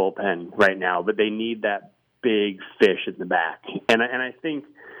complementary bullpen right now, but they need that big fish in the back. And I think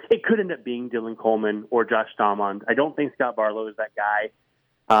it could end up being Dylan Coleman or Josh Stalmond. I don't think Scott Barlow is that guy.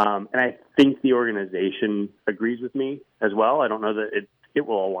 And I think the organization agrees with me as well. I don't know that it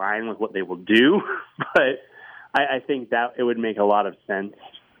will align with what they will do, but I think that it would make a lot of sense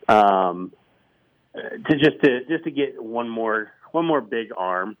to get one more big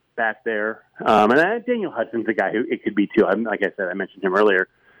arm back there. And Daniel Hudson's a guy who it could be too. Like I said, I mentioned him earlier.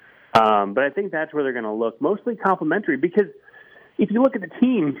 But I think that's where they're going to look, mostly complimentary, because if you look at the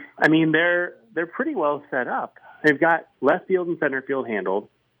team, I mean, they're pretty well set up. They've got left field and center field handled,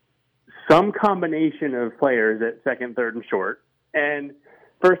 some combination of players at second, third, and short, and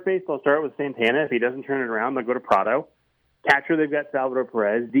first base, they'll start with Santana. If he doesn't turn it around, they'll go to Prado. Catcher, they've got Salvador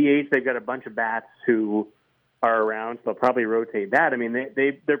Perez. DH, they've got a bunch of bats who are around, so they'll probably rotate that. I mean,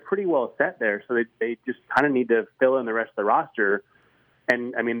 they're pretty well set there, so they just kind of need to fill in the rest of the roster.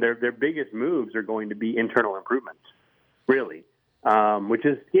 And, I mean, their biggest moves are going to be internal improvements, really, which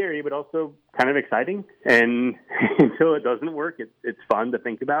is scary but also kind of exciting. And until it doesn't work, it's fun to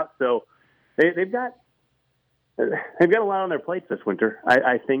think about. So they've got a lot on their plates this winter.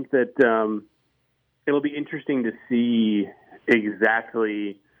 I think that it'll be interesting to see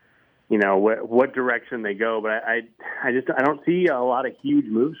exactly, what direction they go. But I don't see a lot of huge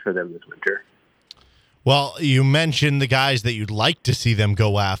moves for them this winter. Well, you mentioned the guys that you'd like to see them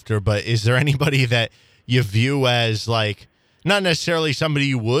go after, but is there anybody that you view as, like, not necessarily somebody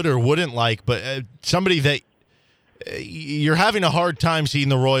you would or wouldn't like, but somebody that you're having a hard time seeing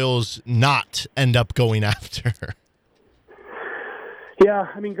the Royals not end up going after? Yeah,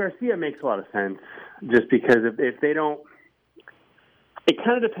 I mean, Garcia makes a lot of sense, just because if they don't, it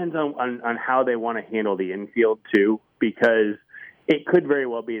kind of depends on how they want to handle the infield too, because it could very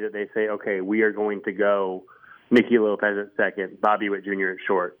well be that they say, okay, we are going to go Nicky Lopez at second, Bobby Witt Jr. at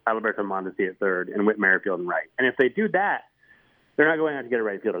short, Alberto Mondesi at third, and Whit Merrifield in right. And if they do that, they're not going to have to get a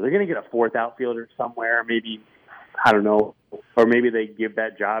right fielder. They're going to get a fourth outfielder somewhere, maybe, I don't know, or maybe they give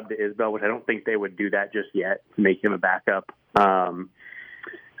that job to Isbell, which I don't think they would do that just yet, to make him a backup.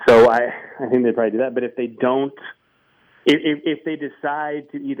 So I think they'd probably do that. But if they don't, if they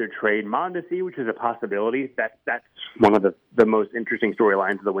decide to either trade Mondesi, which is a possibility, that's one of the most interesting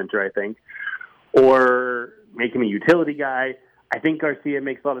storylines of the winter, I think, or make him a utility guy, I think Garcia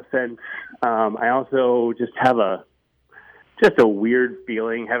makes a lot of sense. I also just have a just a weird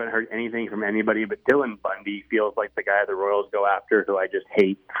feeling. Haven't heard anything from anybody, but Dylan Bundy feels like the guy the Royals go after, who I just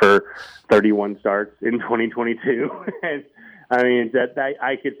hate for 31 starts in 2022. And I mean,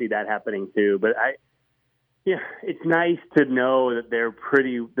 I could see that happening too. But it's nice to know that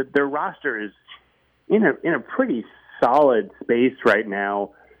that their roster is in a pretty solid space right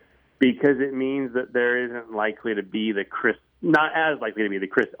now, because it means that there isn't likely to be not as likely to be the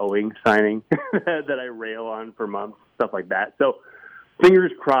Chris Owings signing that I rail on for months, stuff like that. So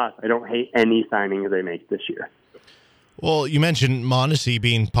fingers crossed, I don't hate any signings they make this year. Well, you mentioned Mondesi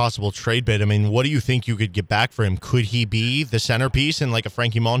being possible trade bid. I mean, what do you think you could get back for him? Could he be the centerpiece in like a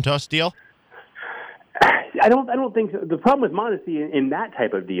Frankie Montas deal? I don't think so. The problem with Mondesi in that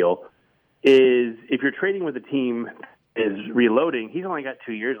type of deal is if you're trading with a team is reloading, he's only got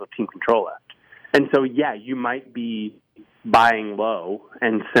 2 years of team control left. And so, yeah, you might be buying low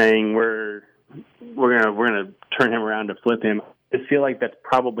and saying we're gonna turn him around to flip him. I feel like that's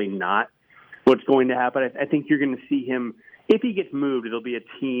probably not what's going to happen. I think you're going to see him, if he gets moved, it'll be a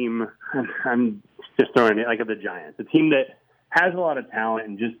team, I'm just throwing it like of the Giants, a team that has a lot of talent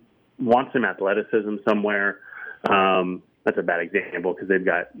and just wants some athleticism somewhere. That's a bad example because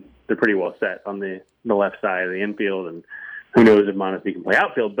they're pretty well set on the left side of the infield, and who knows if Mondesi can play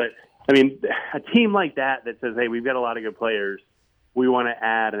outfield. But I mean, a team like that says, hey, we've got a lot of good players. We want to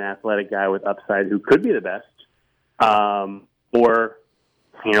add an athletic guy with upside who could be the best. Or,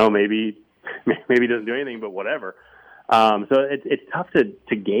 maybe doesn't do anything, but whatever. So it's tough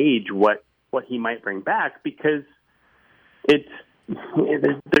to gauge what he might bring back because there's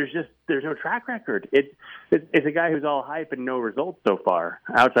no track record. It's a guy who's all hype and no results so far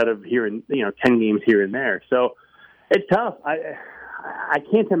outside of 10 games here and there. So it's tough. I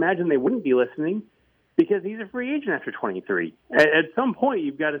can't imagine they wouldn't be listening because he's a free agent after 23. At some point,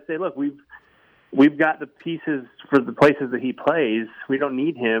 you've got to say, look, we've got the pieces for the places that he plays. We don't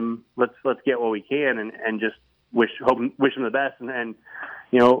need him. Let's get what we can and just wish him the best and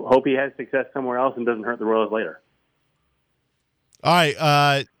hope he has success somewhere else and doesn't hurt the Royals later. All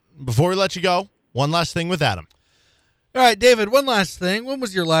right. Before we let you go, one last thing with Adam. All right, David, one last thing. When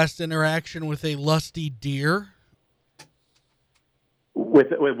was your last interaction with a lusty deer? With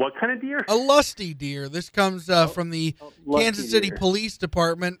what kind of deer? A lusty deer. This comes from the Kansas City Police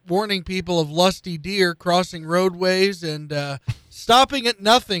Department, warning people of lusty deer crossing roadways and stopping at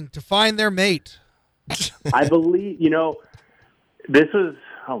nothing to find their mate. I believe, this was,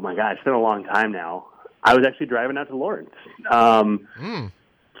 oh my God, it's been a long time now. I was actually driving out to Lawrence. Gosh,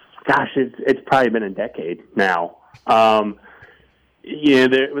 it's probably been a decade now. There's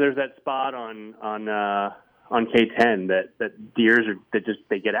that spot on K10 that deers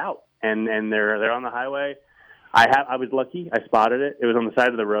they get out and they're on the highway. I was lucky. I spotted it. It was on the side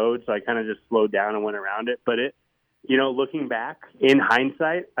of the road, so I kind of just slowed down and went around it. But looking back in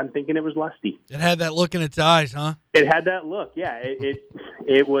hindsight, I'm thinking it was lusty. It had that look in its eyes, huh? It had that look. Yeah.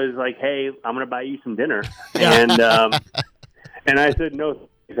 It was like, hey, I'm going to buy you some dinner, and I said no.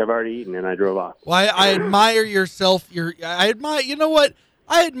 I've already eaten, and I drove off. Well, I admire yourself. I admire. You know what?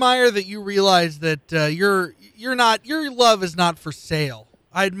 I admire that you realize that your love is not for sale.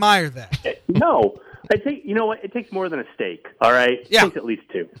 I admire that. No, it takes more than a steak. All right, yeah. It takes at least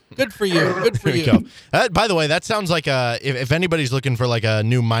two. Good for you. Good for you. Go. By the way, that sounds like if anybody's looking for like a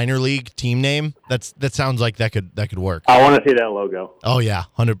new minor league team name, that sounds like that could work. I want to see that logo. Oh yeah,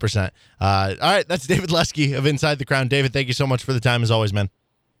 100%. All right, that's David Lesky of Inside the Crown. David, thank you so much for the time as always, man.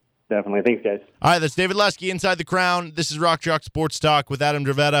 Definitely. Thanks, guys. All right, that's David Lesky, Inside the Crown. This is Rock Chalk Sports Talk with Adam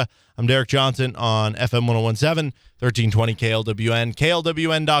Dravetta. I'm Derek Johnson on FM 1017, 1320 KLWN,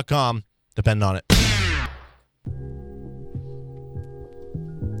 KLWN.com. Depend on it.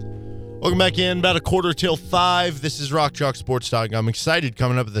 Welcome back in. About 4:45. This is Rock Chalk Sports Talk. I'm excited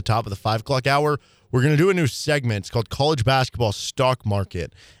coming up at the top of the 5 o'clock hour. We're going to do a new segment. It's called College Basketball Stock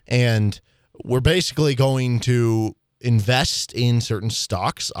Market. And we're basically going to invest in certain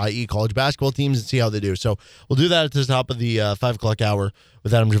stocks, i.e. college basketball teams, and see how they do. So we'll do that at the top of the 5 o'clock hour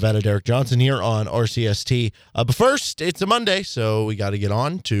with Adam Dravetta, Derek Johnson here on RCST. But first, it's a Monday, so we got to get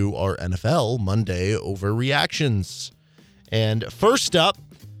on to our NFL Monday overreactions. And first up,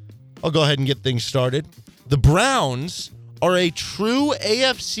 I'll go ahead and get things started. The Browns are a true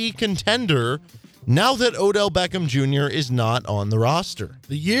AFC contender now that Odell Beckham Jr. is not on the roster.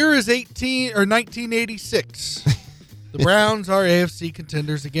 The year is 1986. The Browns are AFC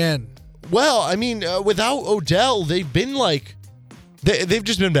contenders again. Well, I mean, without Odell, they've been like, they've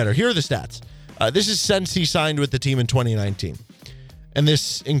just been better. Here are the stats. This is since he signed with the team in 2019. And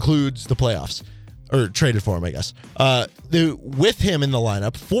this includes the playoffs, or traded for him, I guess. With him in the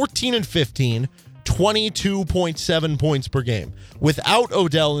lineup, 14-15, 22.7 points per game. Without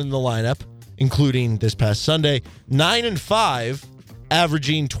Odell in the lineup, including this past Sunday, 9-5,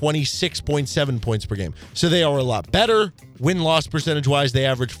 averaging 26.7 points per game. So they are a lot better. Win-loss percentage-wise, they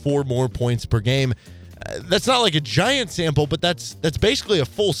average 4 more points per game. That's not like a giant sample, but that's basically a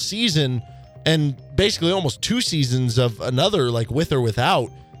full season and basically almost 2 seasons of another, like with or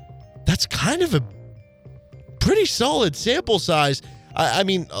without. That's kind of a pretty solid sample size. I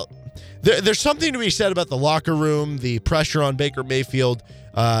mean, there's something to be said about the locker room, the pressure on Baker Mayfield.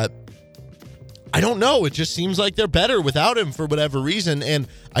 I don't know. It just seems like they're better without him for whatever reason. And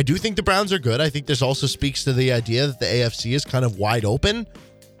I do think the Browns are good. I think this also speaks to the idea that the AFC is kind of wide open.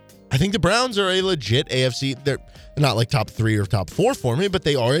 I think the Browns are a legit AFC. They're not like top 3 or top 4 for me, but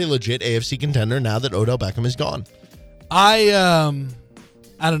they are a legit AFC contender now that Odell Beckham is gone. I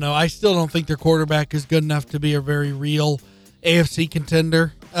don't know. I still don't think their quarterback is good enough to be a very real AFC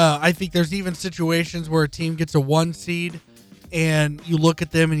contender. I think there's even situations where a team gets a 1 seed and you look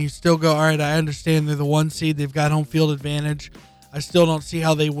at them and you still go, all right, I understand they're the 1 seed. They've got home field advantage. I still don't see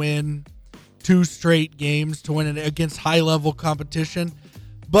how they win 2 straight games to win it against high-level competition.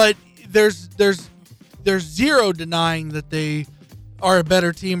 But there's zero denying that they are a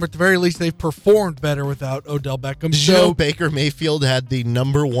better team, or at the very least, they've performed better without Odell Beckham. Did you know Baker Mayfield had the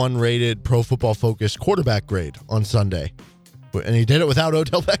number 1 rated Pro Football Focus quarterback grade on Sunday? And he did it without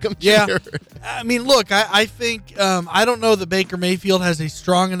Odell Beckham Jr. Yeah. I mean, look, I think I don't know that Baker Mayfield has a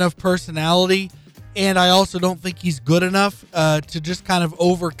strong enough personality, and I also don't think he's good enough to just kind of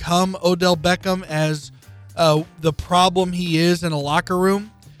overcome Odell Beckham as the problem he is in a locker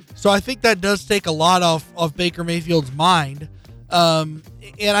room. So I think that does take a lot off Baker Mayfield's mind. And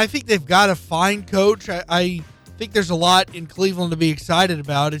I think they've got a fine coach. I think there's a lot in Cleveland to be excited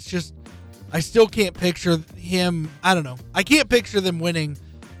about. It's just I still can't picture him. I don't know. I can't picture them winning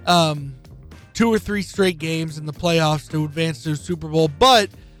 2 or 3 straight games in the playoffs to advance to a Super Bowl. But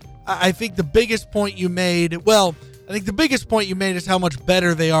I think the biggest point you made, is how much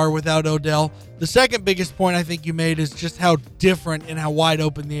better they are without Odell. The second biggest point I think you made is just how different and how wide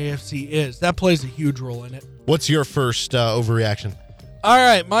open the AFC is. That plays a huge role in it. What's your first overreaction? All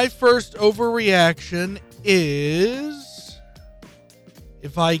right, my first overreaction is,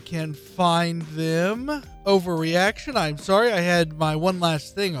 if I can find them, overreaction. I'm sorry, I had my one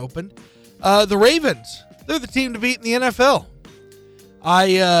last thing open. The Ravens. They're the team to beat in the NFL.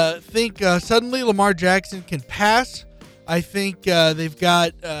 I think suddenly Lamar Jackson can pass. I think they've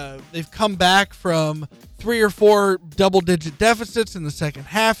come back from 3 or 4 double-digit deficits in the second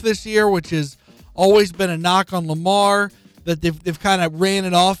half this year, which has always been a knock on Lamar, that they've kind of ran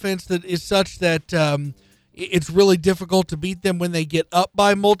an offense that is such that it's really difficult to beat them when they get up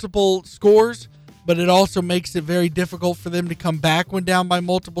by multiple scores, but it also makes it very difficult for them to come back when down by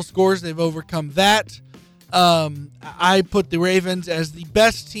multiple scores. They've overcome that. I put the Ravens as the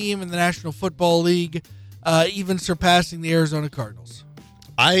best team in the National Football League, even surpassing the Arizona Cardinals.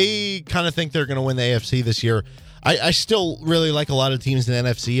 I kind of think they're going to win the AFC this year. I still really like a lot of teams in the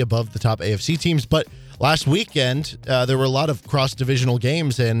NFC above the top AFC teams, but last weekend there were a lot of cross-divisional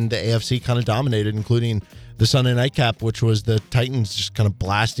games, and the AFC kind of dominated, including the Sunday night cap, which was the Titans just kind of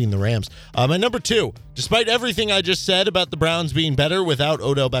blasting the Rams. My number 2, despite everything I just said about the Browns being better without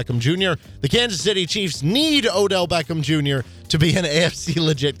Odell Beckham Jr., the Kansas City Chiefs need Odell Beckham Jr. to be an AFC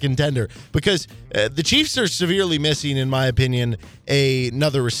legit contender, because the Chiefs are severely missing, in my opinion,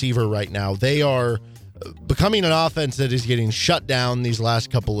 another receiver right now. They are becoming an offense that is getting shut down these last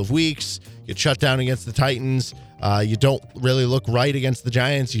couple of weeks. Get shut down against the Titans. You don't really look right against the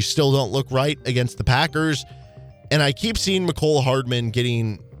Giants. You still don't look right against the Packers. And I keep seeing Mecole Hardman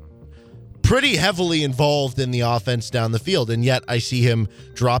getting pretty heavily involved in the offense down the field. And yet I see him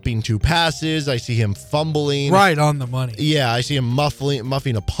dropping 2 passes. I see him fumbling. Right on the money. Yeah, I see him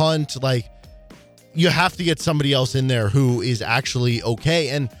muffing a punt. Like, you have to get somebody else in there who is actually okay.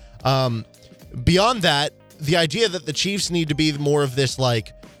 And beyond that, the idea that the Chiefs need to be more of this,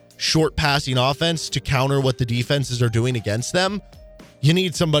 like, short passing offense to counter what the defenses are doing against them, you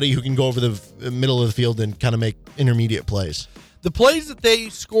need somebody who can go over the middle of the field and kind of make intermediate plays. The plays that they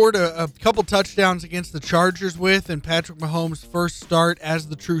scored a couple touchdowns against the Chargers with, and Patrick Mahomes' first start as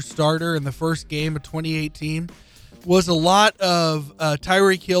the true starter in the first game of 2018, was a lot of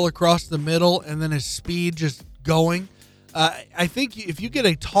Tyreek Hill across the middle and then his speed just going. I think if you get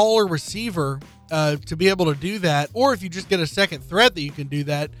a taller receiver to be able to do that, or if you just get a second threat that you can do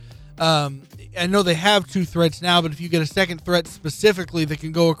that, I know they have 2 threats now, but if you get a second threat specifically that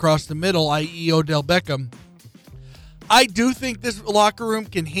can go across the middle, i.e. Odell Beckham, I do think this locker room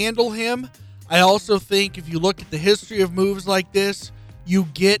can handle him. I also think if you look at the history of moves like this, you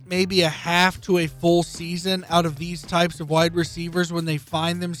get maybe a half to a full season out of these types of wide receivers when they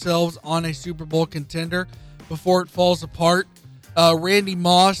find themselves on a Super Bowl contender before it falls apart. Randy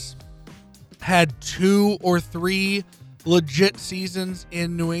Moss had 2 or 3 legit seasons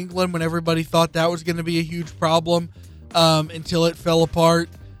in New England when everybody thought that was going to be a huge problem until it fell apart.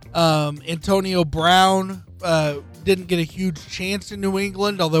 Antonio Brown didn't get a huge chance in New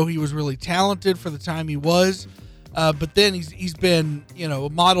England, although he was really talented for the time he was. But then he's been, a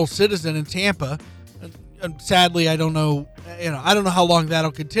model citizen in Tampa. And sadly, I don't know how long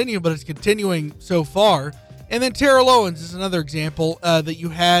that'll continue, but it's continuing so far. And then Terrell Owens is another example that you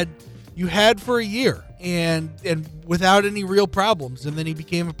had for a year and without any real problems, and then he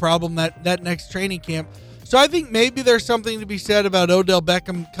became a problem that next training camp. So I think maybe there's something to be said about Odell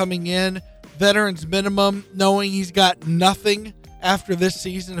Beckham coming in, veterans minimum, knowing he's got nothing after this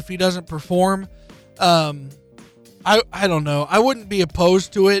season if he doesn't perform. I don't know. I wouldn't be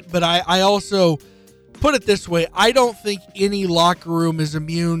opposed to it, but I also put it this way. I don't think any locker room is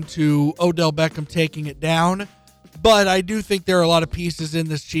immune to Odell Beckham taking it down, but I do think there are a lot of pieces in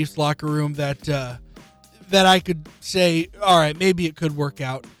this Chiefs locker room that I could say, all right, maybe it could work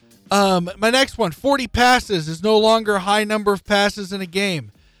out. My next one, 40 passes is no longer a high number of passes in a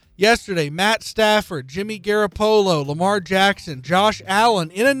game. Yesterday, Matt Stafford, Jimmy Garoppolo, Lamar Jackson, Josh Allen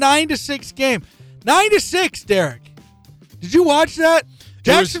in a 9-6 game. 9-6, Derek. Did you watch that?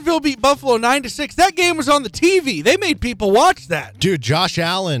 Jacksonville beat Buffalo 9-6. That game was on the TV. They made people watch that. Dude, Josh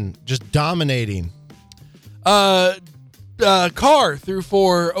Allen just dominating. Carr threw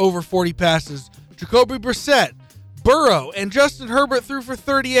for over 40 passes. Jacoby Brissett, Burrow, and Justin Herbert threw for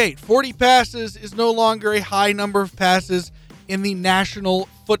 38. 40 passes is no longer a high number of passes in the National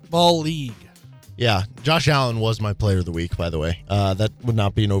Football League. Yeah, Josh Allen was my player of the week, by the way. That would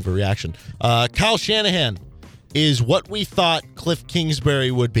not be an overreaction. Kyle Shanahan is what we thought Cliff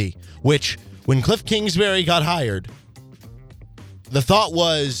Kingsbury would be, which when Cliff Kingsbury got hired, the thought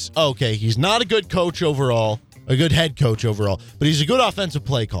was, okay, he's not a good coach overall, a good head coach overall, but he's a good offensive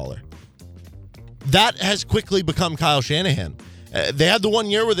play caller. That has quickly become Kyle Shanahan. They had the 1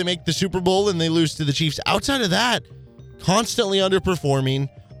 year where they make the Super Bowl and they lose to the Chiefs. Outside of that, constantly underperforming.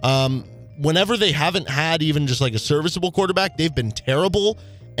 Whenever they haven't had even just like a serviceable quarterback, they've been terrible.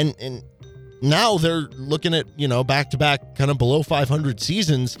 And now they're looking at, back-to-back kind of below 500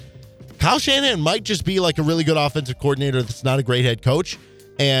 seasons. Kyle Shanahan might just be like a really good offensive coordinator that's not a great head coach.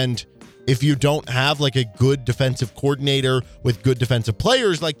 And if you don't have like a good defensive coordinator with good defensive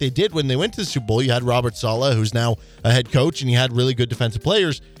players like they did when they went to the Super Bowl, you had Robert Saleh, who's now a head coach, and you had really good defensive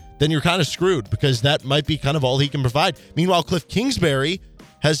players, then you're kind of screwed because that might be kind of all he can provide. Meanwhile, Cliff Kingsbury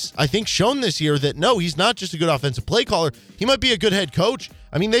has, I think, shown this year that, no, he's not just a good offensive play caller. He might be a good head coach.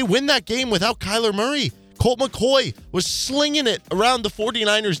 I mean, they win that game without Kyler Murray. Colt McCoy was slinging it around the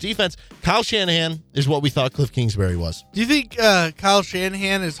 49ers defense. Kyle Shanahan is what we thought Cliff Kingsbury was. Do you think Kyle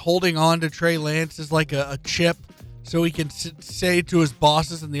Shanahan is holding on to Trey Lance as like a chip so he can say to his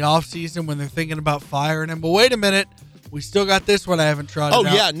bosses in the offseason when they're thinking about firing him, but wait a minute, we still got this one I haven't trotted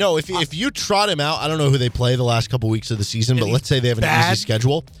out. Oh, yeah, no, if you trot him out, I don't know who they play the last couple weeks of the season, but let's say they have an easy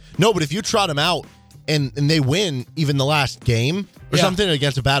schedule. No, but if you trot him out and they win even the last game or something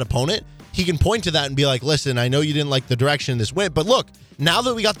against a bad opponent, he can point to that and be like, listen, I know you didn't like the direction this went, but look, now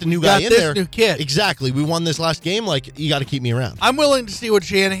that we got the new guy in there. New kid. Exactly. We won this last game. Like, you got to keep me around. I'm willing to see what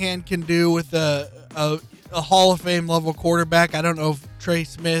Shanahan can do with a Hall of Fame level quarterback. I don't know if Trey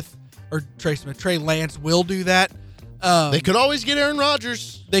Lance will do that. They could always get Aaron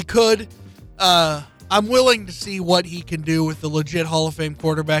Rodgers. They could. I'm willing to see what he can do with the legit Hall of Fame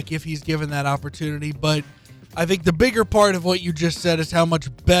quarterback if he's given that opportunity. But I think the bigger part of what you just said is how much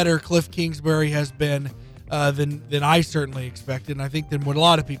better Cliff Kingsbury has been than I certainly expected, and I think than what a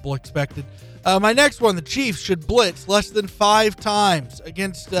lot of people expected. My next one, the Chiefs should blitz less than 5 times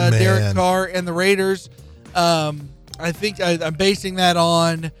against Derek Carr and the Raiders. I think I'm basing that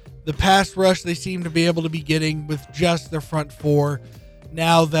on the pass rush they seem to be able to be getting with just their front four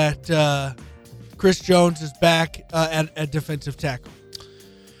now that Chris Jones is back at defensive tackle.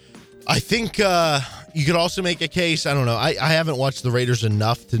 I think you could also make a case. I don't know. I haven't watched the Raiders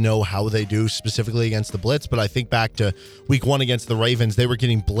enough to know how they do specifically against the blitz, but I think back to week 1 against the Ravens, they were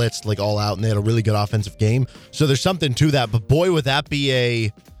getting blitzed like all out, and they had a really good offensive game. So there's something to that. But boy, would that be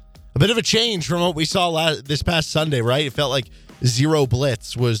a bit of a change from what we saw this past Sunday, right? It felt like zero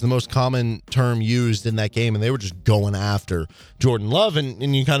blitz was the most common term used in that game, and they were just going after Jordan Love,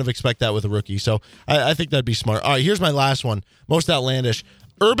 and you kind of expect that with a rookie. So I think that'd be smart. All right, here's my last one. Most outlandish.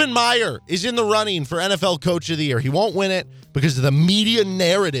 Urban Meyer is in the running for NFL Coach of the Year. He won't win it because of the media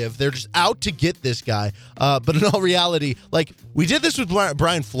narrative. They're just out to get this guy. But in all reality, like, we did this with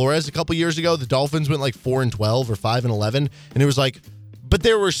Brian Flores a couple years ago. The Dolphins went like 4-12 or 5-11. And it was like, but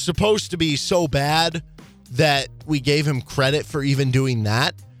they were supposed to be so bad that we gave him credit for even doing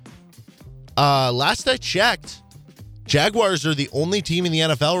that. Last I checked, Jaguars are the only team in the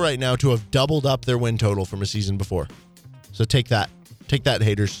NFL right now to have doubled up their win total from a season before. So take that. Take that,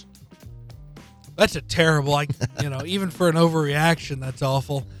 haters. That's a terrible, even for an overreaction, that's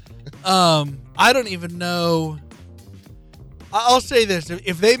awful. I don't even know. I'll say this: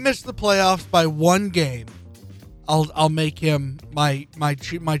 if they miss the playoffs by one game, I'll make him my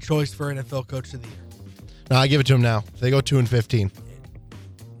choice for NFL Coach of the Year. No, I give it to him now. If they go 2-15.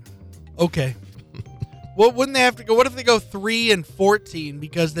 Okay. Well, wouldn't they have to go? What if they go 3-14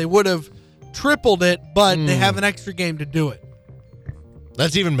 because they would have tripled it, but they have an extra game to do it?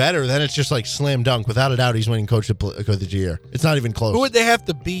 That's even better. Then it's just like slam dunk. Without a doubt, he's winning Coach of the Year. It's not even close. Who would they have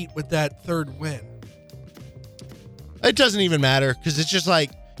to beat with that third win? It doesn't even matter because it's just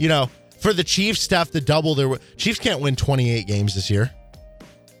like, for the Chiefs to have to double their... Chiefs can't win 28 games this year.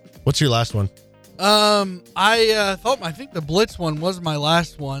 What's your last one? I think the Blitz one was my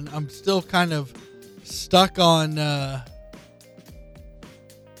last one. I'm still kind of stuck on...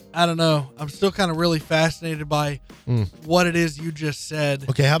 I don't know. I'm still kind of really fascinated by what it is you just said.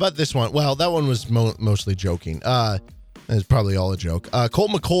 Okay, how about this one? Well, that one was mostly joking. It's probably all a joke.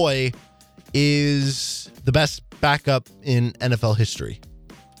 Colt McCoy is the best backup in NFL history.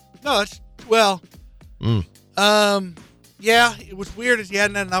 No, yeah, it was weird as he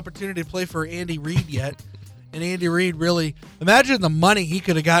hadn't had an opportunity to play for Andy Reid yet. And Andy Reid really, imagine the money he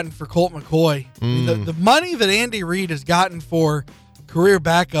could have gotten for Colt McCoy. I mean, the money that Andy Reid has gotten for career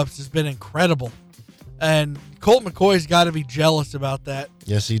backups has been incredible. And Colt McCoy's got to be jealous about that.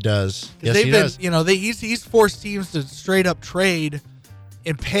 Yes, he does. Yes, they've he been, does. He's forced teams to straight up trade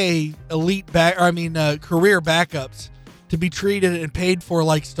and pay career backups to be treated and paid for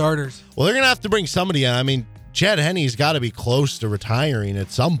like starters. Well, they're going to have to bring somebody in. I mean, Chad Henne's got to be close to retiring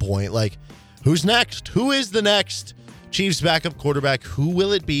at some point. Like, who's next? Who is the next Chiefs backup quarterback? Who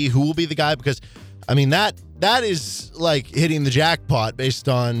will it be? Who will be the guy? Because, I mean, that is like hitting the jackpot based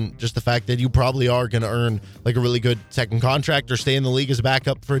on just the fact that you probably are going to earn like a really good second contract or stay in the league as a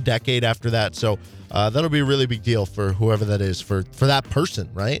backup for a decade after that. So that'll be a really big deal for whoever that is, for that person,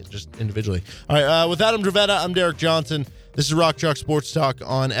 right? Just individually. All right, with Adam Dravetta, I'm Derek Johnson. This is Rock Chalk Sports Talk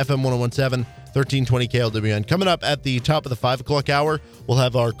on FM 1017, 1320 KLWN. Coming up at the top of the 5 o'clock hour, we'll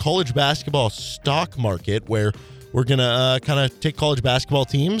have our college basketball stock market where we're going to kind of take college basketball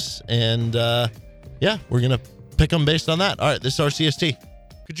teams and, we're going to pick them based on that. All right, this is our CST.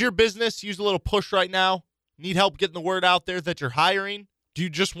 Could your business use a little push right now? Need help getting the word out there that you're hiring? Do you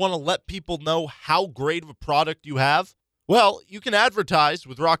just want to let people know how great of a product you have? Well, you can advertise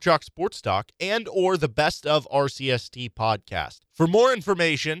with Rock Chalk Sports Talk and or the Best of RCST podcast. For more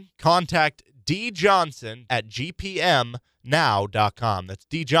information, contact D. Johnson at gpmnow.com. That's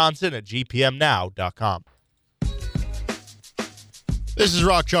D. Johnson at gpmnow.com. This is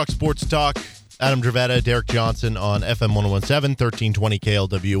Rock Chalk Sports Talk. Adam Dravetta, Derek Johnson on FM 1017, 1320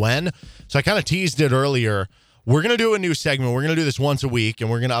 KLWN. So I kind of teased it earlier. We're going to do a new segment. We're going to do this once a week, and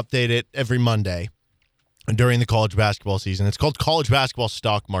we're going to update it every Monday during the college basketball season. It's called College Basketball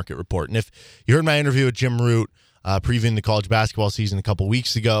Stock Market Report. And if you heard my interview with Jim Root previewing the college basketball season a couple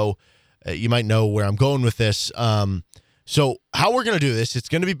weeks ago, you might know where I'm going with this. So how we're going to do this, it's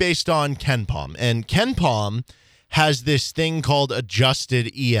going to be based on KenPom. And KenPom has this thing called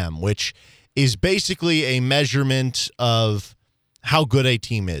adjusted EM, which is basically a measurement of how good a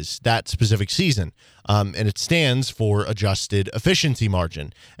team is that specific season. And it stands for adjusted efficiency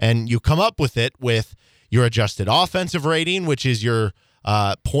margin. And you come up with it with your adjusted offensive rating, which is your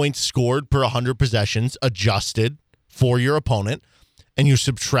points scored per 100 possessions adjusted for your opponent. And you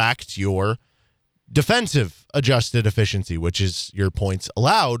subtract your defensive adjusted efficiency, which is your points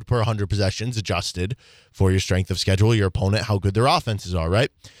allowed per 100 possessions adjusted for your strength of schedule, your opponent, how good their offenses are, right?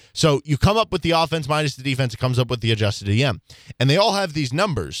 So you come up with the offense minus the defense, it comes up with the adjusted EM. And they all have these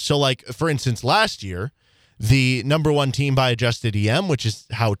numbers. So like, for instance, last year, the number one team by adjusted EM, which is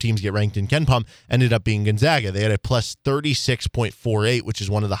how teams get ranked in KenPom, ended up being Gonzaga. They had a plus 36.48, which is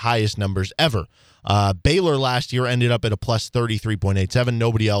one of the highest numbers ever. Baylor last year ended up at a plus 33.87.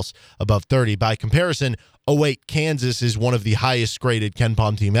 Nobody else above 30. By comparison, 08 Kansas is one of the highest graded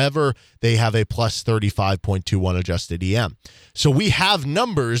KenPom team ever. They have a plus 35.21 adjusted EM. So we have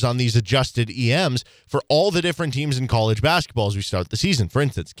numbers on these adjusted EMs for all the different teams in college basketball as we start the season. For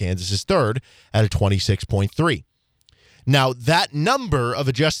instance, Kansas is third at a 26.3. Now, that number of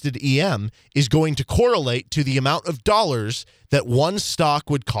adjusted EM is going to correlate to the amount of dollars that one stock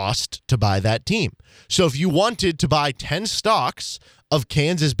would cost to buy that team. So if you wanted to buy 10 stocks of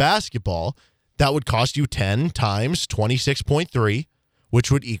Kansas basketball, that would cost you 10 times 26.3,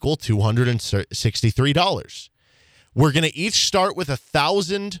 which would equal $263. We're going to each start with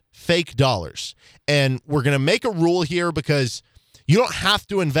 1,000 fake dollars. And we're going to make a rule here because you don't have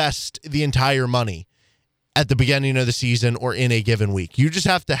to invest the entire money at the beginning of the season or in a given week. You just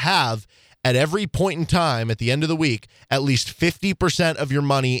have to have, at every point in time at the end of the week, at least 50% of your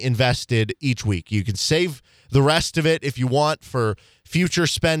money invested each week. You can save the rest of it if you want for future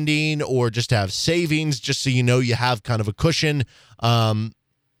spending or just have savings, just so you know you have kind of a cushion,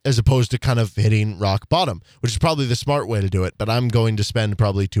 as opposed to kind of hitting rock bottom, which is probably the smart way to do it. But I'm going to spend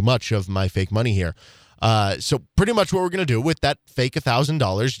probably too much of my fake money here. So pretty much what we're going to do with that fake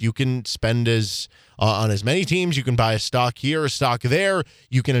 $1,000, you can spend on as many teams. You can buy a stock here, a stock there.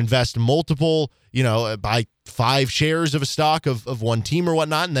 You can invest multiple, buy 5 shares of a stock of one team or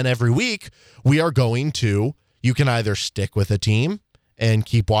whatnot. And then every week you can either stick with a team and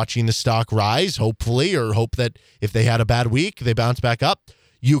keep watching the stock rise, hopefully, or hope that if they had a bad week, they bounce back up.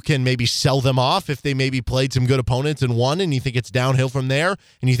 You can maybe sell them off if they maybe played some good opponents and won, and you think it's downhill from there,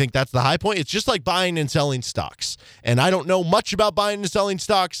 and you think that's the high point. It's just like buying and selling stocks. And I don't know much about buying and selling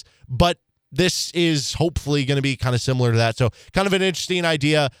stocks, but this is hopefully going to be kind of similar to that. So kind of an interesting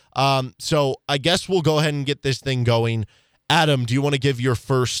idea. So I guess we'll go ahead and get this thing going. Adam, do you want to give your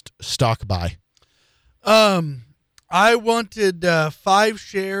first stock buy? I wanted 5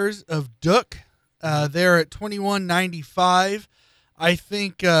 shares of Duke. They're at $21.95. I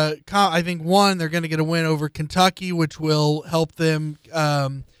think one, they're going to get a win over Kentucky, which will help them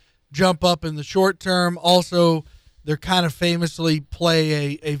jump up in the short term. Also, they're kind of famously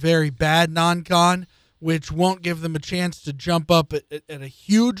play a very bad non-con, which won't give them a chance to jump up at a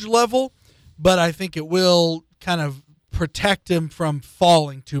huge level, but I think it will kind of protect them from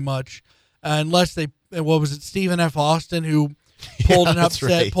falling too much, unless Stephen F. Austin, who pulled an upset,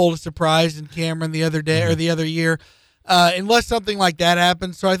 right, pulled a surprise in Cameron the other day or the other year. Unless something like that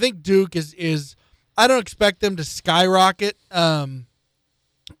happens. So I think Duke is I don't expect them to skyrocket.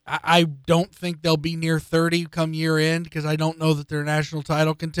 I don't think they'll be near 30 come year end because I don't know that they're a national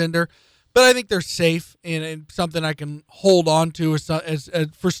title contender. But I think they're safe and something I can hold on to as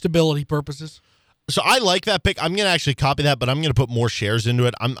for stability purposes. So I like that pick. I'm going to actually copy that, but I'm going to put more shares into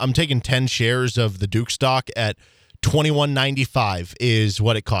it. I'm taking 10 shares of the Duke stock at $21.95 is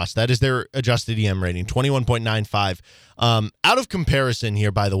what it costs. That is their adjusted EM rating, 21.95. Out of comparison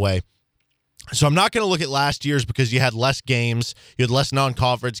here, by the way, so I'm not going to look at last year's because you had less games, you had less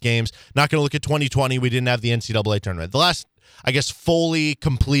non-conference games. Not going to look at 2020. We didn't have the NCAA tournament. The last, I guess, fully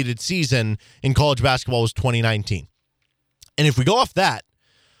completed season in college basketball was 2019. And if we go off that,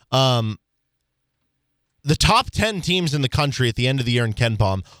 the top 10 teams in the country at the end of the year in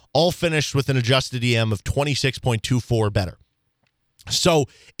KenPom all finished with an adjusted EM of 26.24 better. So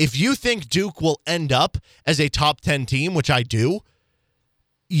if you think Duke will end up as a top 10 team, which I do,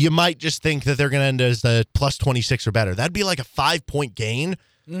 you might just think that they're going to end as a plus 26 or better. That'd be like a 5-point gain.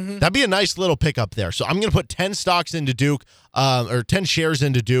 Mm-hmm. That'd be a nice little pickup there. So I'm going to put 10 stocks into Duke, or 10 shares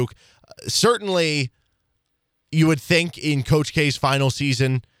into Duke. Certainly, you would think in Coach K's final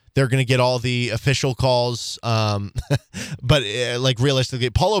season, they're going to get all the official calls. But realistically,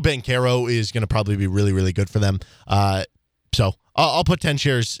 Paulo Banchero is going to probably be really, really good for them. So I'll put 10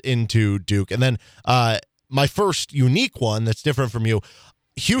 shares into Duke. And then my first unique one that's different from you,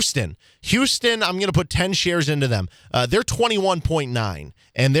 Houston, I'm going to put 10 shares into them. They're 21.9,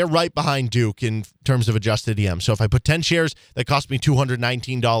 and they're right behind Duke in terms of adjusted EM. So if I put 10 shares, that cost me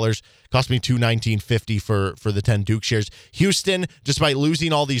 $219, cost me $219.50 for the 10 Duke shares. Houston, despite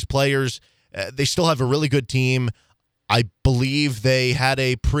losing all these players, they still have a really good team. I believe they had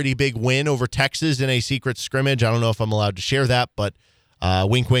a pretty big win over Texas in a secret scrimmage. I don't know if I'm allowed to share that, but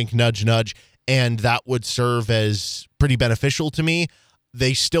wink, wink, nudge, nudge. And that would serve as pretty beneficial to me.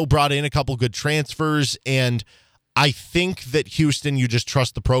 They still brought in a couple good transfers, and I think that Houston, you just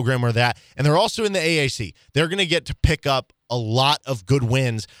trust the program or that. And they're also in the AAC. They're going to get to pick up a lot of good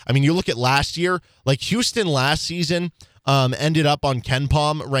wins. I mean, you look at last year, like Houston last season ended up on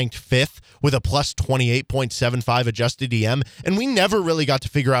KenPom ranked 5th with a plus 28.75 adjusted EM, and we never really got to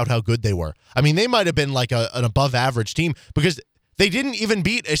figure out how good they were. I mean, they might have been like an above-average team because they didn't even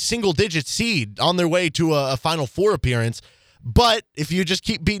beat a single-digit seed on their way to a Final Four appearance. But if you just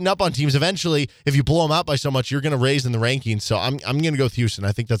keep beating up on teams, eventually, if you blow them out by so much, you're going to raise in the rankings. So I'm going to go with Houston.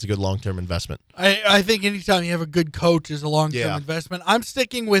 I think that's a good long-term investment. I think anytime you have a good coach is a long-term investment. I'm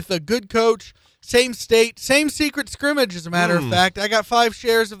sticking with a good coach Same state, same secret scrimmage, as a matter of fact. I got 5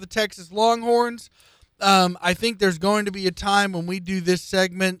 shares of the Texas Longhorns. I think there's going to be a time when we do this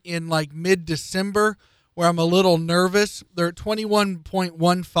segment in like mid-December where I'm a little nervous. They're at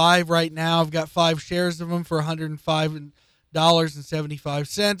 21.15 right now. I've got 5 shares of them for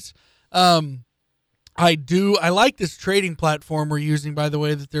 $105.75. I like this trading platform we're using, by the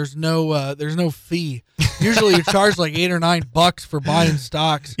way, that there's no fee. Usually you charge like $8 or $9 for buying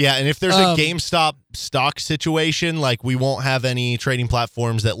stocks. Yeah, and if there's a GameStop stock situation, like we won't have any trading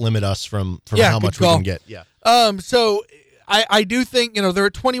platforms that limit us from how much we can get. Yeah. So I do think, they're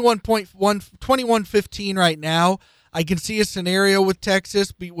at 21.15 right now. I can see a scenario with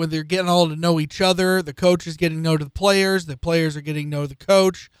Texas where they're getting all to know each other. The coach is getting to know the players are getting to know the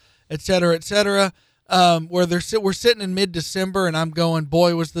coach, et cetera, et cetera. Where we're sitting in mid-December, and I'm going,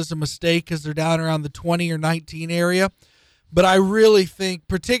 boy, was this a mistake because they're down around the 20 or 19 area. But I really think,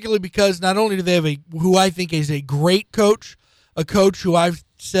 particularly because not only do they have who I think is a great coach, a coach who I've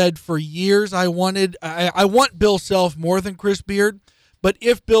said for years I want Bill Self more than Chris Beard. But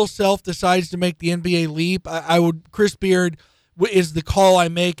if Bill Self decides to make the NBA leap, Chris Beard is the call I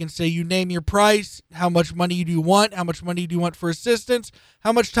make and say, you name your price, how much money do you want, how much money do you want for assistance,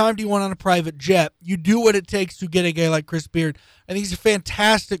 how much time do you want on a private jet. You do what it takes to get a guy like Chris Beard. I think he's a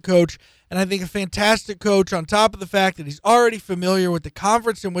fantastic coach, and I think a fantastic coach on top of the fact that he's already familiar with the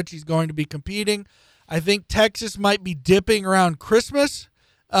conference in which he's going to be competing. I think Texas might be dipping around Christmas,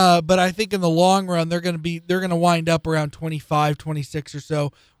 but I think in the long run they're going to wind up around 25, 26 or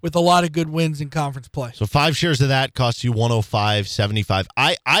so with a lot of good wins in conference play. So 5 shares of that costs you $105.75.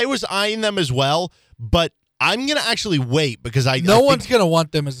 I was eyeing them as well, but I'm going to actually wait because no one's going to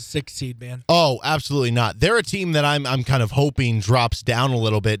want them as a 6 seed, man. Oh, absolutely not. They're a team that I'm kind of hoping drops down a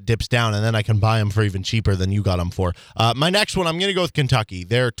little bit, dips down, and then I can buy them for even cheaper than you got them for. My next one, I'm going to go with Kentucky.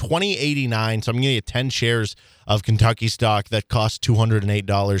 They're $20.89, so I'm going to get 10 shares of Kentucky stock that costs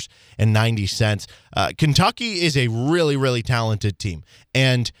 $208.90. Kentucky is a really, really talented team,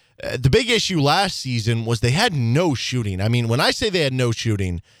 and the big issue last season was they had no shooting. I mean, when I say they had no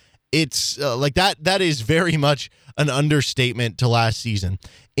shooting, it's like that is very much an understatement to last season.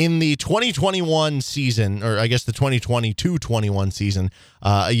 In the 2021 season, or I guess the 2022-21 season,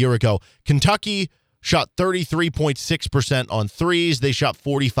 a year ago, Kentucky shot 33.6% on threes. They shot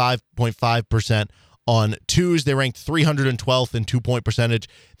 45.5% on twos. They ranked 312th in 2-point percentage.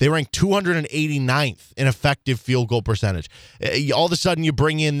 They ranked 289th in effective field goal percentage. All of a sudden, you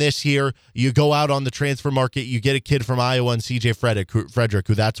bring in this here, you go out on the transfer market, you get a kid from Iowa and C.J. Frederick,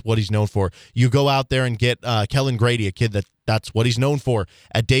 who that's what he's known for. You go out there and get Kellen Grady, a kid that's what he's known for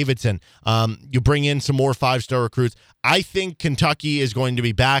at Davidson. You bring in some more 5-star recruits. I think Kentucky is going to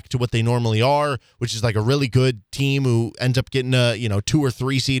be back to what they normally are, which is like a really good team who ends up getting a 2 or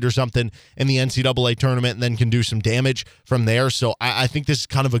 3 seed or something in the NCAA tournament and then can do some damage from there. So I think this is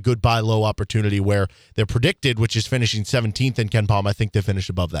kind of a good buy low opportunity where they're predicted, which is finishing 17th in Ken Palm. I think they finish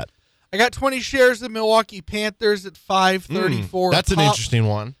above that. I got 20 shares of the Milwaukee Panthers at $5.34. That's an interesting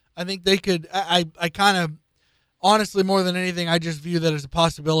one. I think they could. I kind of. Honestly, more than anything, I just view that as a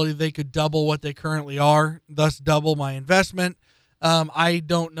possibility they could double what they currently are, thus double my investment. I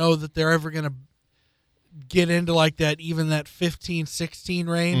don't know that they're ever going to get into like that 15-16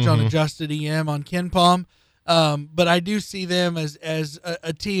 range on adjusted EM on Ken Palm. But I do see them as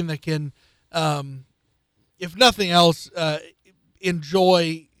a team that can, if nothing else,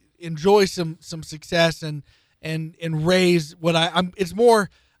 enjoy some success and raise what I'm. It's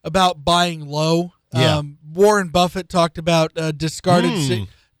more about buying low. Yeah. Warren Buffett talked about discarded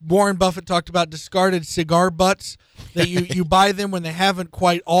cigar butts that you buy them when they haven't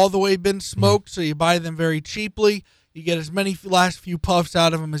quite all the way been smoked, so you buy them very cheaply. You get as many last few puffs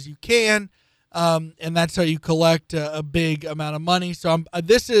out of them as you can, and that's how you collect a big amount of money. So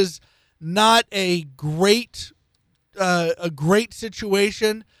this is not a great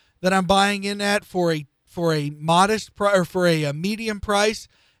situation that I'm buying in at for a modest price or for a medium price.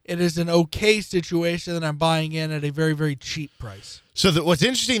 It is an okay situation that I'm buying in at a very, very cheap price. So what's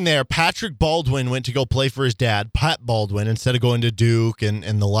interesting there, Patrick Baldwin went to go play for his dad, Pat Baldwin, instead of going to Duke and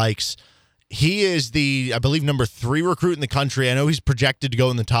the likes. He is the, I believe, number 3 recruit in the country. I know he's projected to go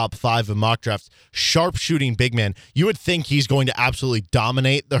in the top 5 of mock drafts. Sharp-shooting big man. You would think he's going to absolutely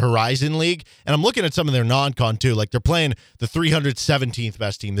dominate the Horizon League. And I'm looking at some of their non-con, too. Like, they're playing the 317th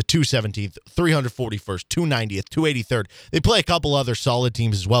best team, the 217th, 341st, 290th, 283rd. They play a couple other solid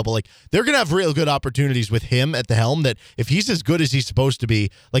teams as well. But, like, they're going to have real good opportunities with him at the helm that if he's as good as he's supposed to be,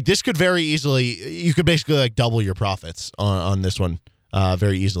 like, this could very easily, you could basically, like, double your profits on this one.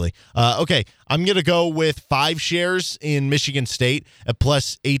 very easily. Okay, I'm going to go with 5 shares in Michigan State at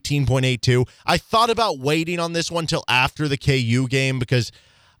plus 18.82. I thought about waiting on this one till after the KU game because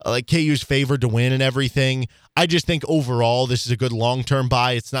KU's favored to win and everything. I just think overall this is a good long-term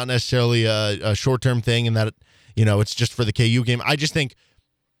buy. It's not necessarily a short-term thing in that, it's just for the KU game. I just think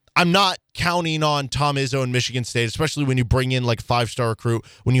I'm not counting on Tom Izzo and Michigan State, especially when you bring in like a 5-star recruit,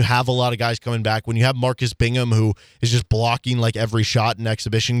 when you have a lot of guys coming back, when you have Marcus Bingham, who is just blocking like every shot in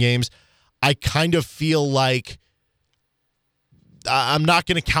exhibition games. I kind of feel like I'm not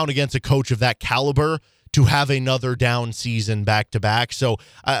going to count against a coach of that caliber to have another down season back-to-back. So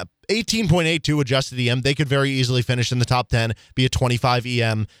 18.82 adjusted EM, they could very easily finish in the top 10, be a 25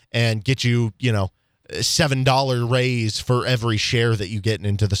 EM, and get you, $7 raise for every share that you get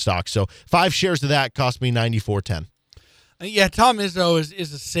into the stock. So 5 shares of that cost me $94.10. Yeah, Tom Izzo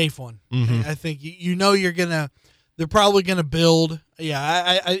is a safe one. Mm-hmm. I think they're probably gonna build.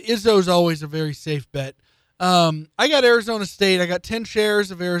 Yeah, Izzo's always a very safe bet. I got Arizona State. I got 10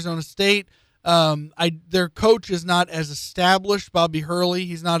 shares of Arizona State. Their coach is not as established, Bobby Hurley.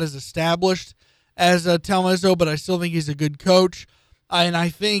 He's not as established as Tom Izzo, but I still think he's a good coach. And I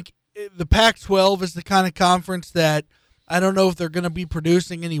think the Pac-12 is the kind of conference that I don't know if they're going to be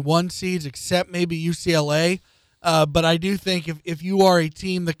producing any 1 seeds except maybe UCLA. But I do think if you are a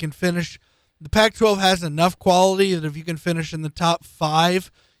team that can finish, the Pac-12 has enough quality that if you can finish in the top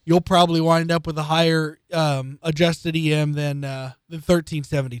 5, you'll probably wind up with a higher adjusted EM than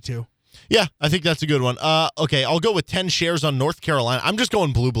 1372. Yeah, I think that's a good one. Okay, I'll go with 10 shares on North Carolina. I'm just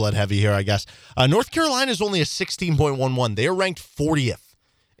going blue blood heavy here, I guess. North Carolina is only a 16.11. They are ranked 40th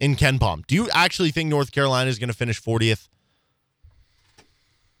in KenPom. Do you actually think North Carolina is going to finish 40th?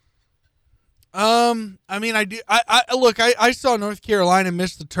 I mean, I do. I saw North Carolina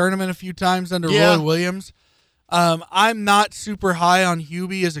miss the tournament a few times under Roy Williams. I'm not super high on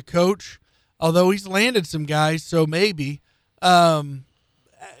Hubie as a coach, although he's landed some guys, so maybe.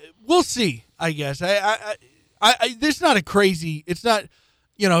 We'll see, I guess. This is not a crazy. It's not,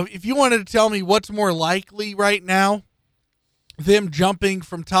 if you wanted to tell me what's more likely right now, them jumping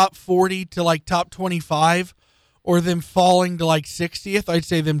from top 40 to like top 25 or them falling to like 60th, I'd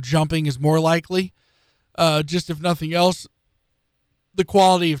say them jumping is more likely. Just if nothing else, the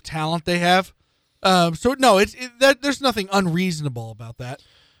quality of talent they have. So no, there's nothing unreasonable about that.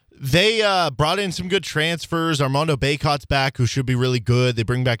 They brought in some good transfers. Armando Bacot's back, who should be really good. They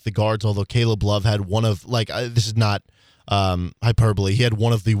bring back the guards, although Caleb Love had one of, this is not hyperbole, he had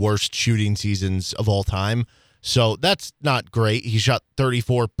one of the worst shooting seasons of all time. So that's not great. He shot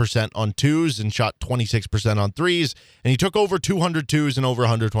 34% on 2s and shot 26% on 3s, and he took over 200 2s and over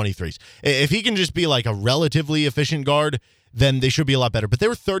 120 3s. If he can just be like a relatively efficient guard, then they should be a lot better. But they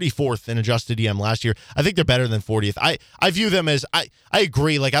were 34th in adjusted EM last year. I think they're better than 40th. I view them as, I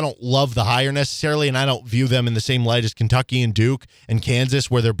agree, I don't love the higher necessarily, and I don't view them in the same light as Kentucky and Duke and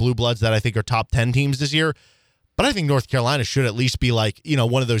Kansas, where they're blue bloods that I think are top 10 teams this year. But I think North Carolina should at least be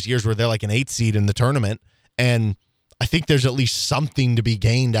one of those years where they're like an 8 seed in the tournament. And I think there's at least something to be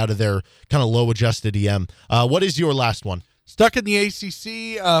gained out of their kind of low adjusted EM. What is your last one? Stuck in the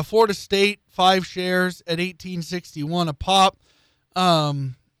ACC, Florida State, 5 shares at 18.61 a pop.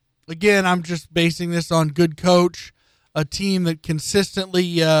 Again, I'm just basing this on good coach, a team that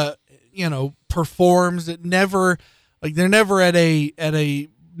consistently, performs. It never, they're never at a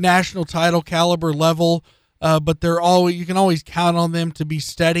national title caliber level, but you can always count on them to be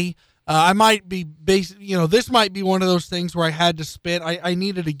steady. I might be this might be one of those things where I had to spend. I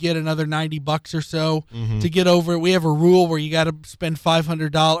needed to get another $90 or so to get over it. We have a rule where you got to spend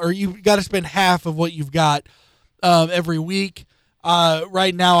 $500, or you got to spend half of what you've got every week.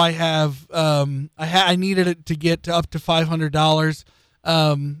 Right now, I have I needed it to get up to $500,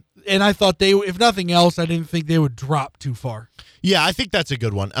 and I thought if nothing else, I didn't think they would drop too far. Yeah, I think that's a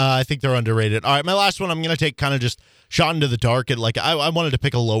good one. I think they're underrated. All right, my last one, I'm going to take kind of just shot into the dark. I wanted to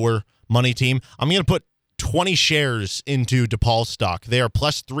pick a lower money team. I'm going to put 20 shares into DePaul stock. They are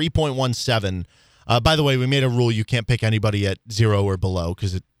plus 3.17. By the way, we made a rule you can't pick anybody at 0 or below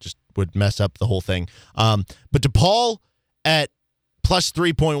because it just would mess up the whole thing. But DePaul at plus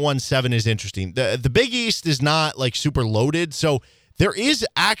 3.17 is interesting. The Big East is not super loaded, so there is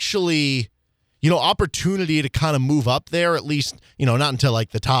actually opportunity to kind of move up there, at least, not until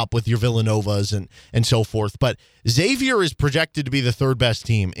the top with your Villanovas and so forth. But Xavier is projected to be the 3rd best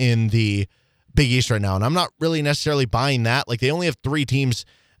team in the Big East right now, and I'm not really necessarily buying that. They only have 3 teams,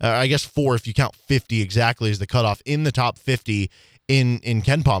 I guess 4 if you count 50 exactly as the cutoff, in the top 50 in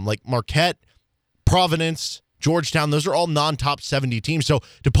KenPom. Marquette, Providence, Georgetown. Those are all non-top 70 teams. So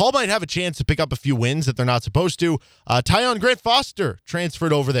DePaul might have a chance to pick up a few wins that they're not supposed to. Tyon Grant-Foster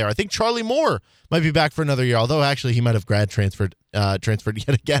transferred over there. I think Charlie Moore might be back for another year, although actually he might have transferred yet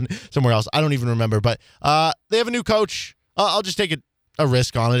again somewhere else. I don't even remember. But they have a new coach. I'll just take a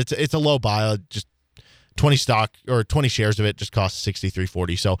risk on it. It's a low buy. Just 20 stock or 20 shares of it just costs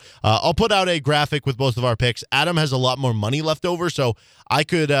 $63.40. So I'll put out a graphic with both of our picks. Adam has a lot more money left over, so I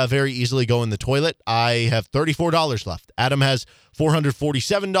could very easily go in the toilet. I have $34 left. Adam has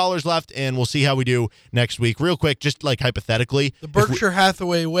 $447 left, and we'll see how we do next week. Real quick, just like hypothetically, the Berkshire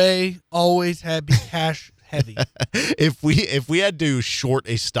Hathaway way always had be cash heavy. If we had to short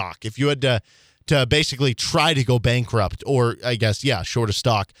a stock, if you had to basically try to go bankrupt, or I guess, short a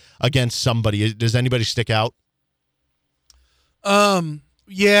stock against somebody. Does anybody stick out?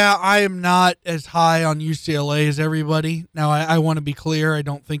 Yeah, I am not as high on UCLA as everybody. Now, I want to be clear. I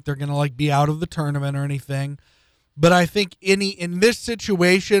don't think they're going to be out of the tournament or anything. But I think in this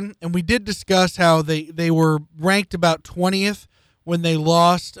situation, and we did discuss how they were ranked about 20th when they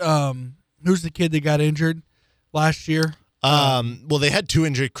lost. Who's the kid that got injured last year? Well, they had two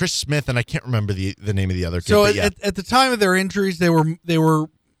injuries, Chris Smith, and I can't remember the name of the other kid. So but yeah. at the time of their injuries, they were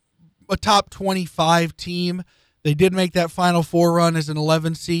a top 25 team. They did make that Final Four run as an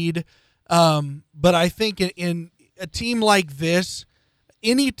 11 seed. But I think in a team like this,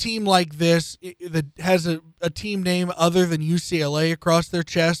 any team like this that has a team name other than UCLA across their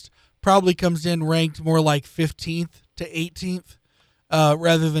chest probably comes in ranked more like 15th to 18th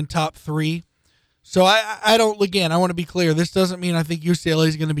rather than top 3. So I want to be clear. This doesn't mean I think UCLA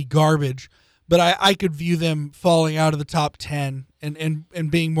is going to be garbage, but I could view them falling out of the top 10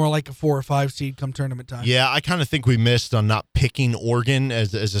 and being more like a 4 or 5 seed come tournament time. Yeah, I kind of think we missed on not picking Oregon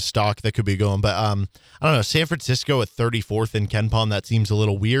as a stock that could be going. But I don't know, San Francisco at 34th in KenPom, that seems a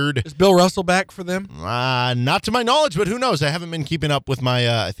little weird. Is Bill Russell back for them? Not to my knowledge, but who knows? I haven't been keeping up with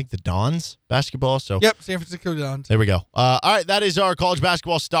my, I think the Dons basketball. So yep, San Francisco Dons. There we go. All right, that is our college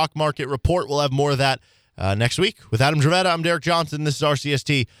basketball stock market report. We'll have more of that next week. With Adam Dravetta, I'm Derek Johnson. This is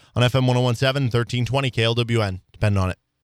RCST on FM 101.7, 1320 KLWN. Depend on it.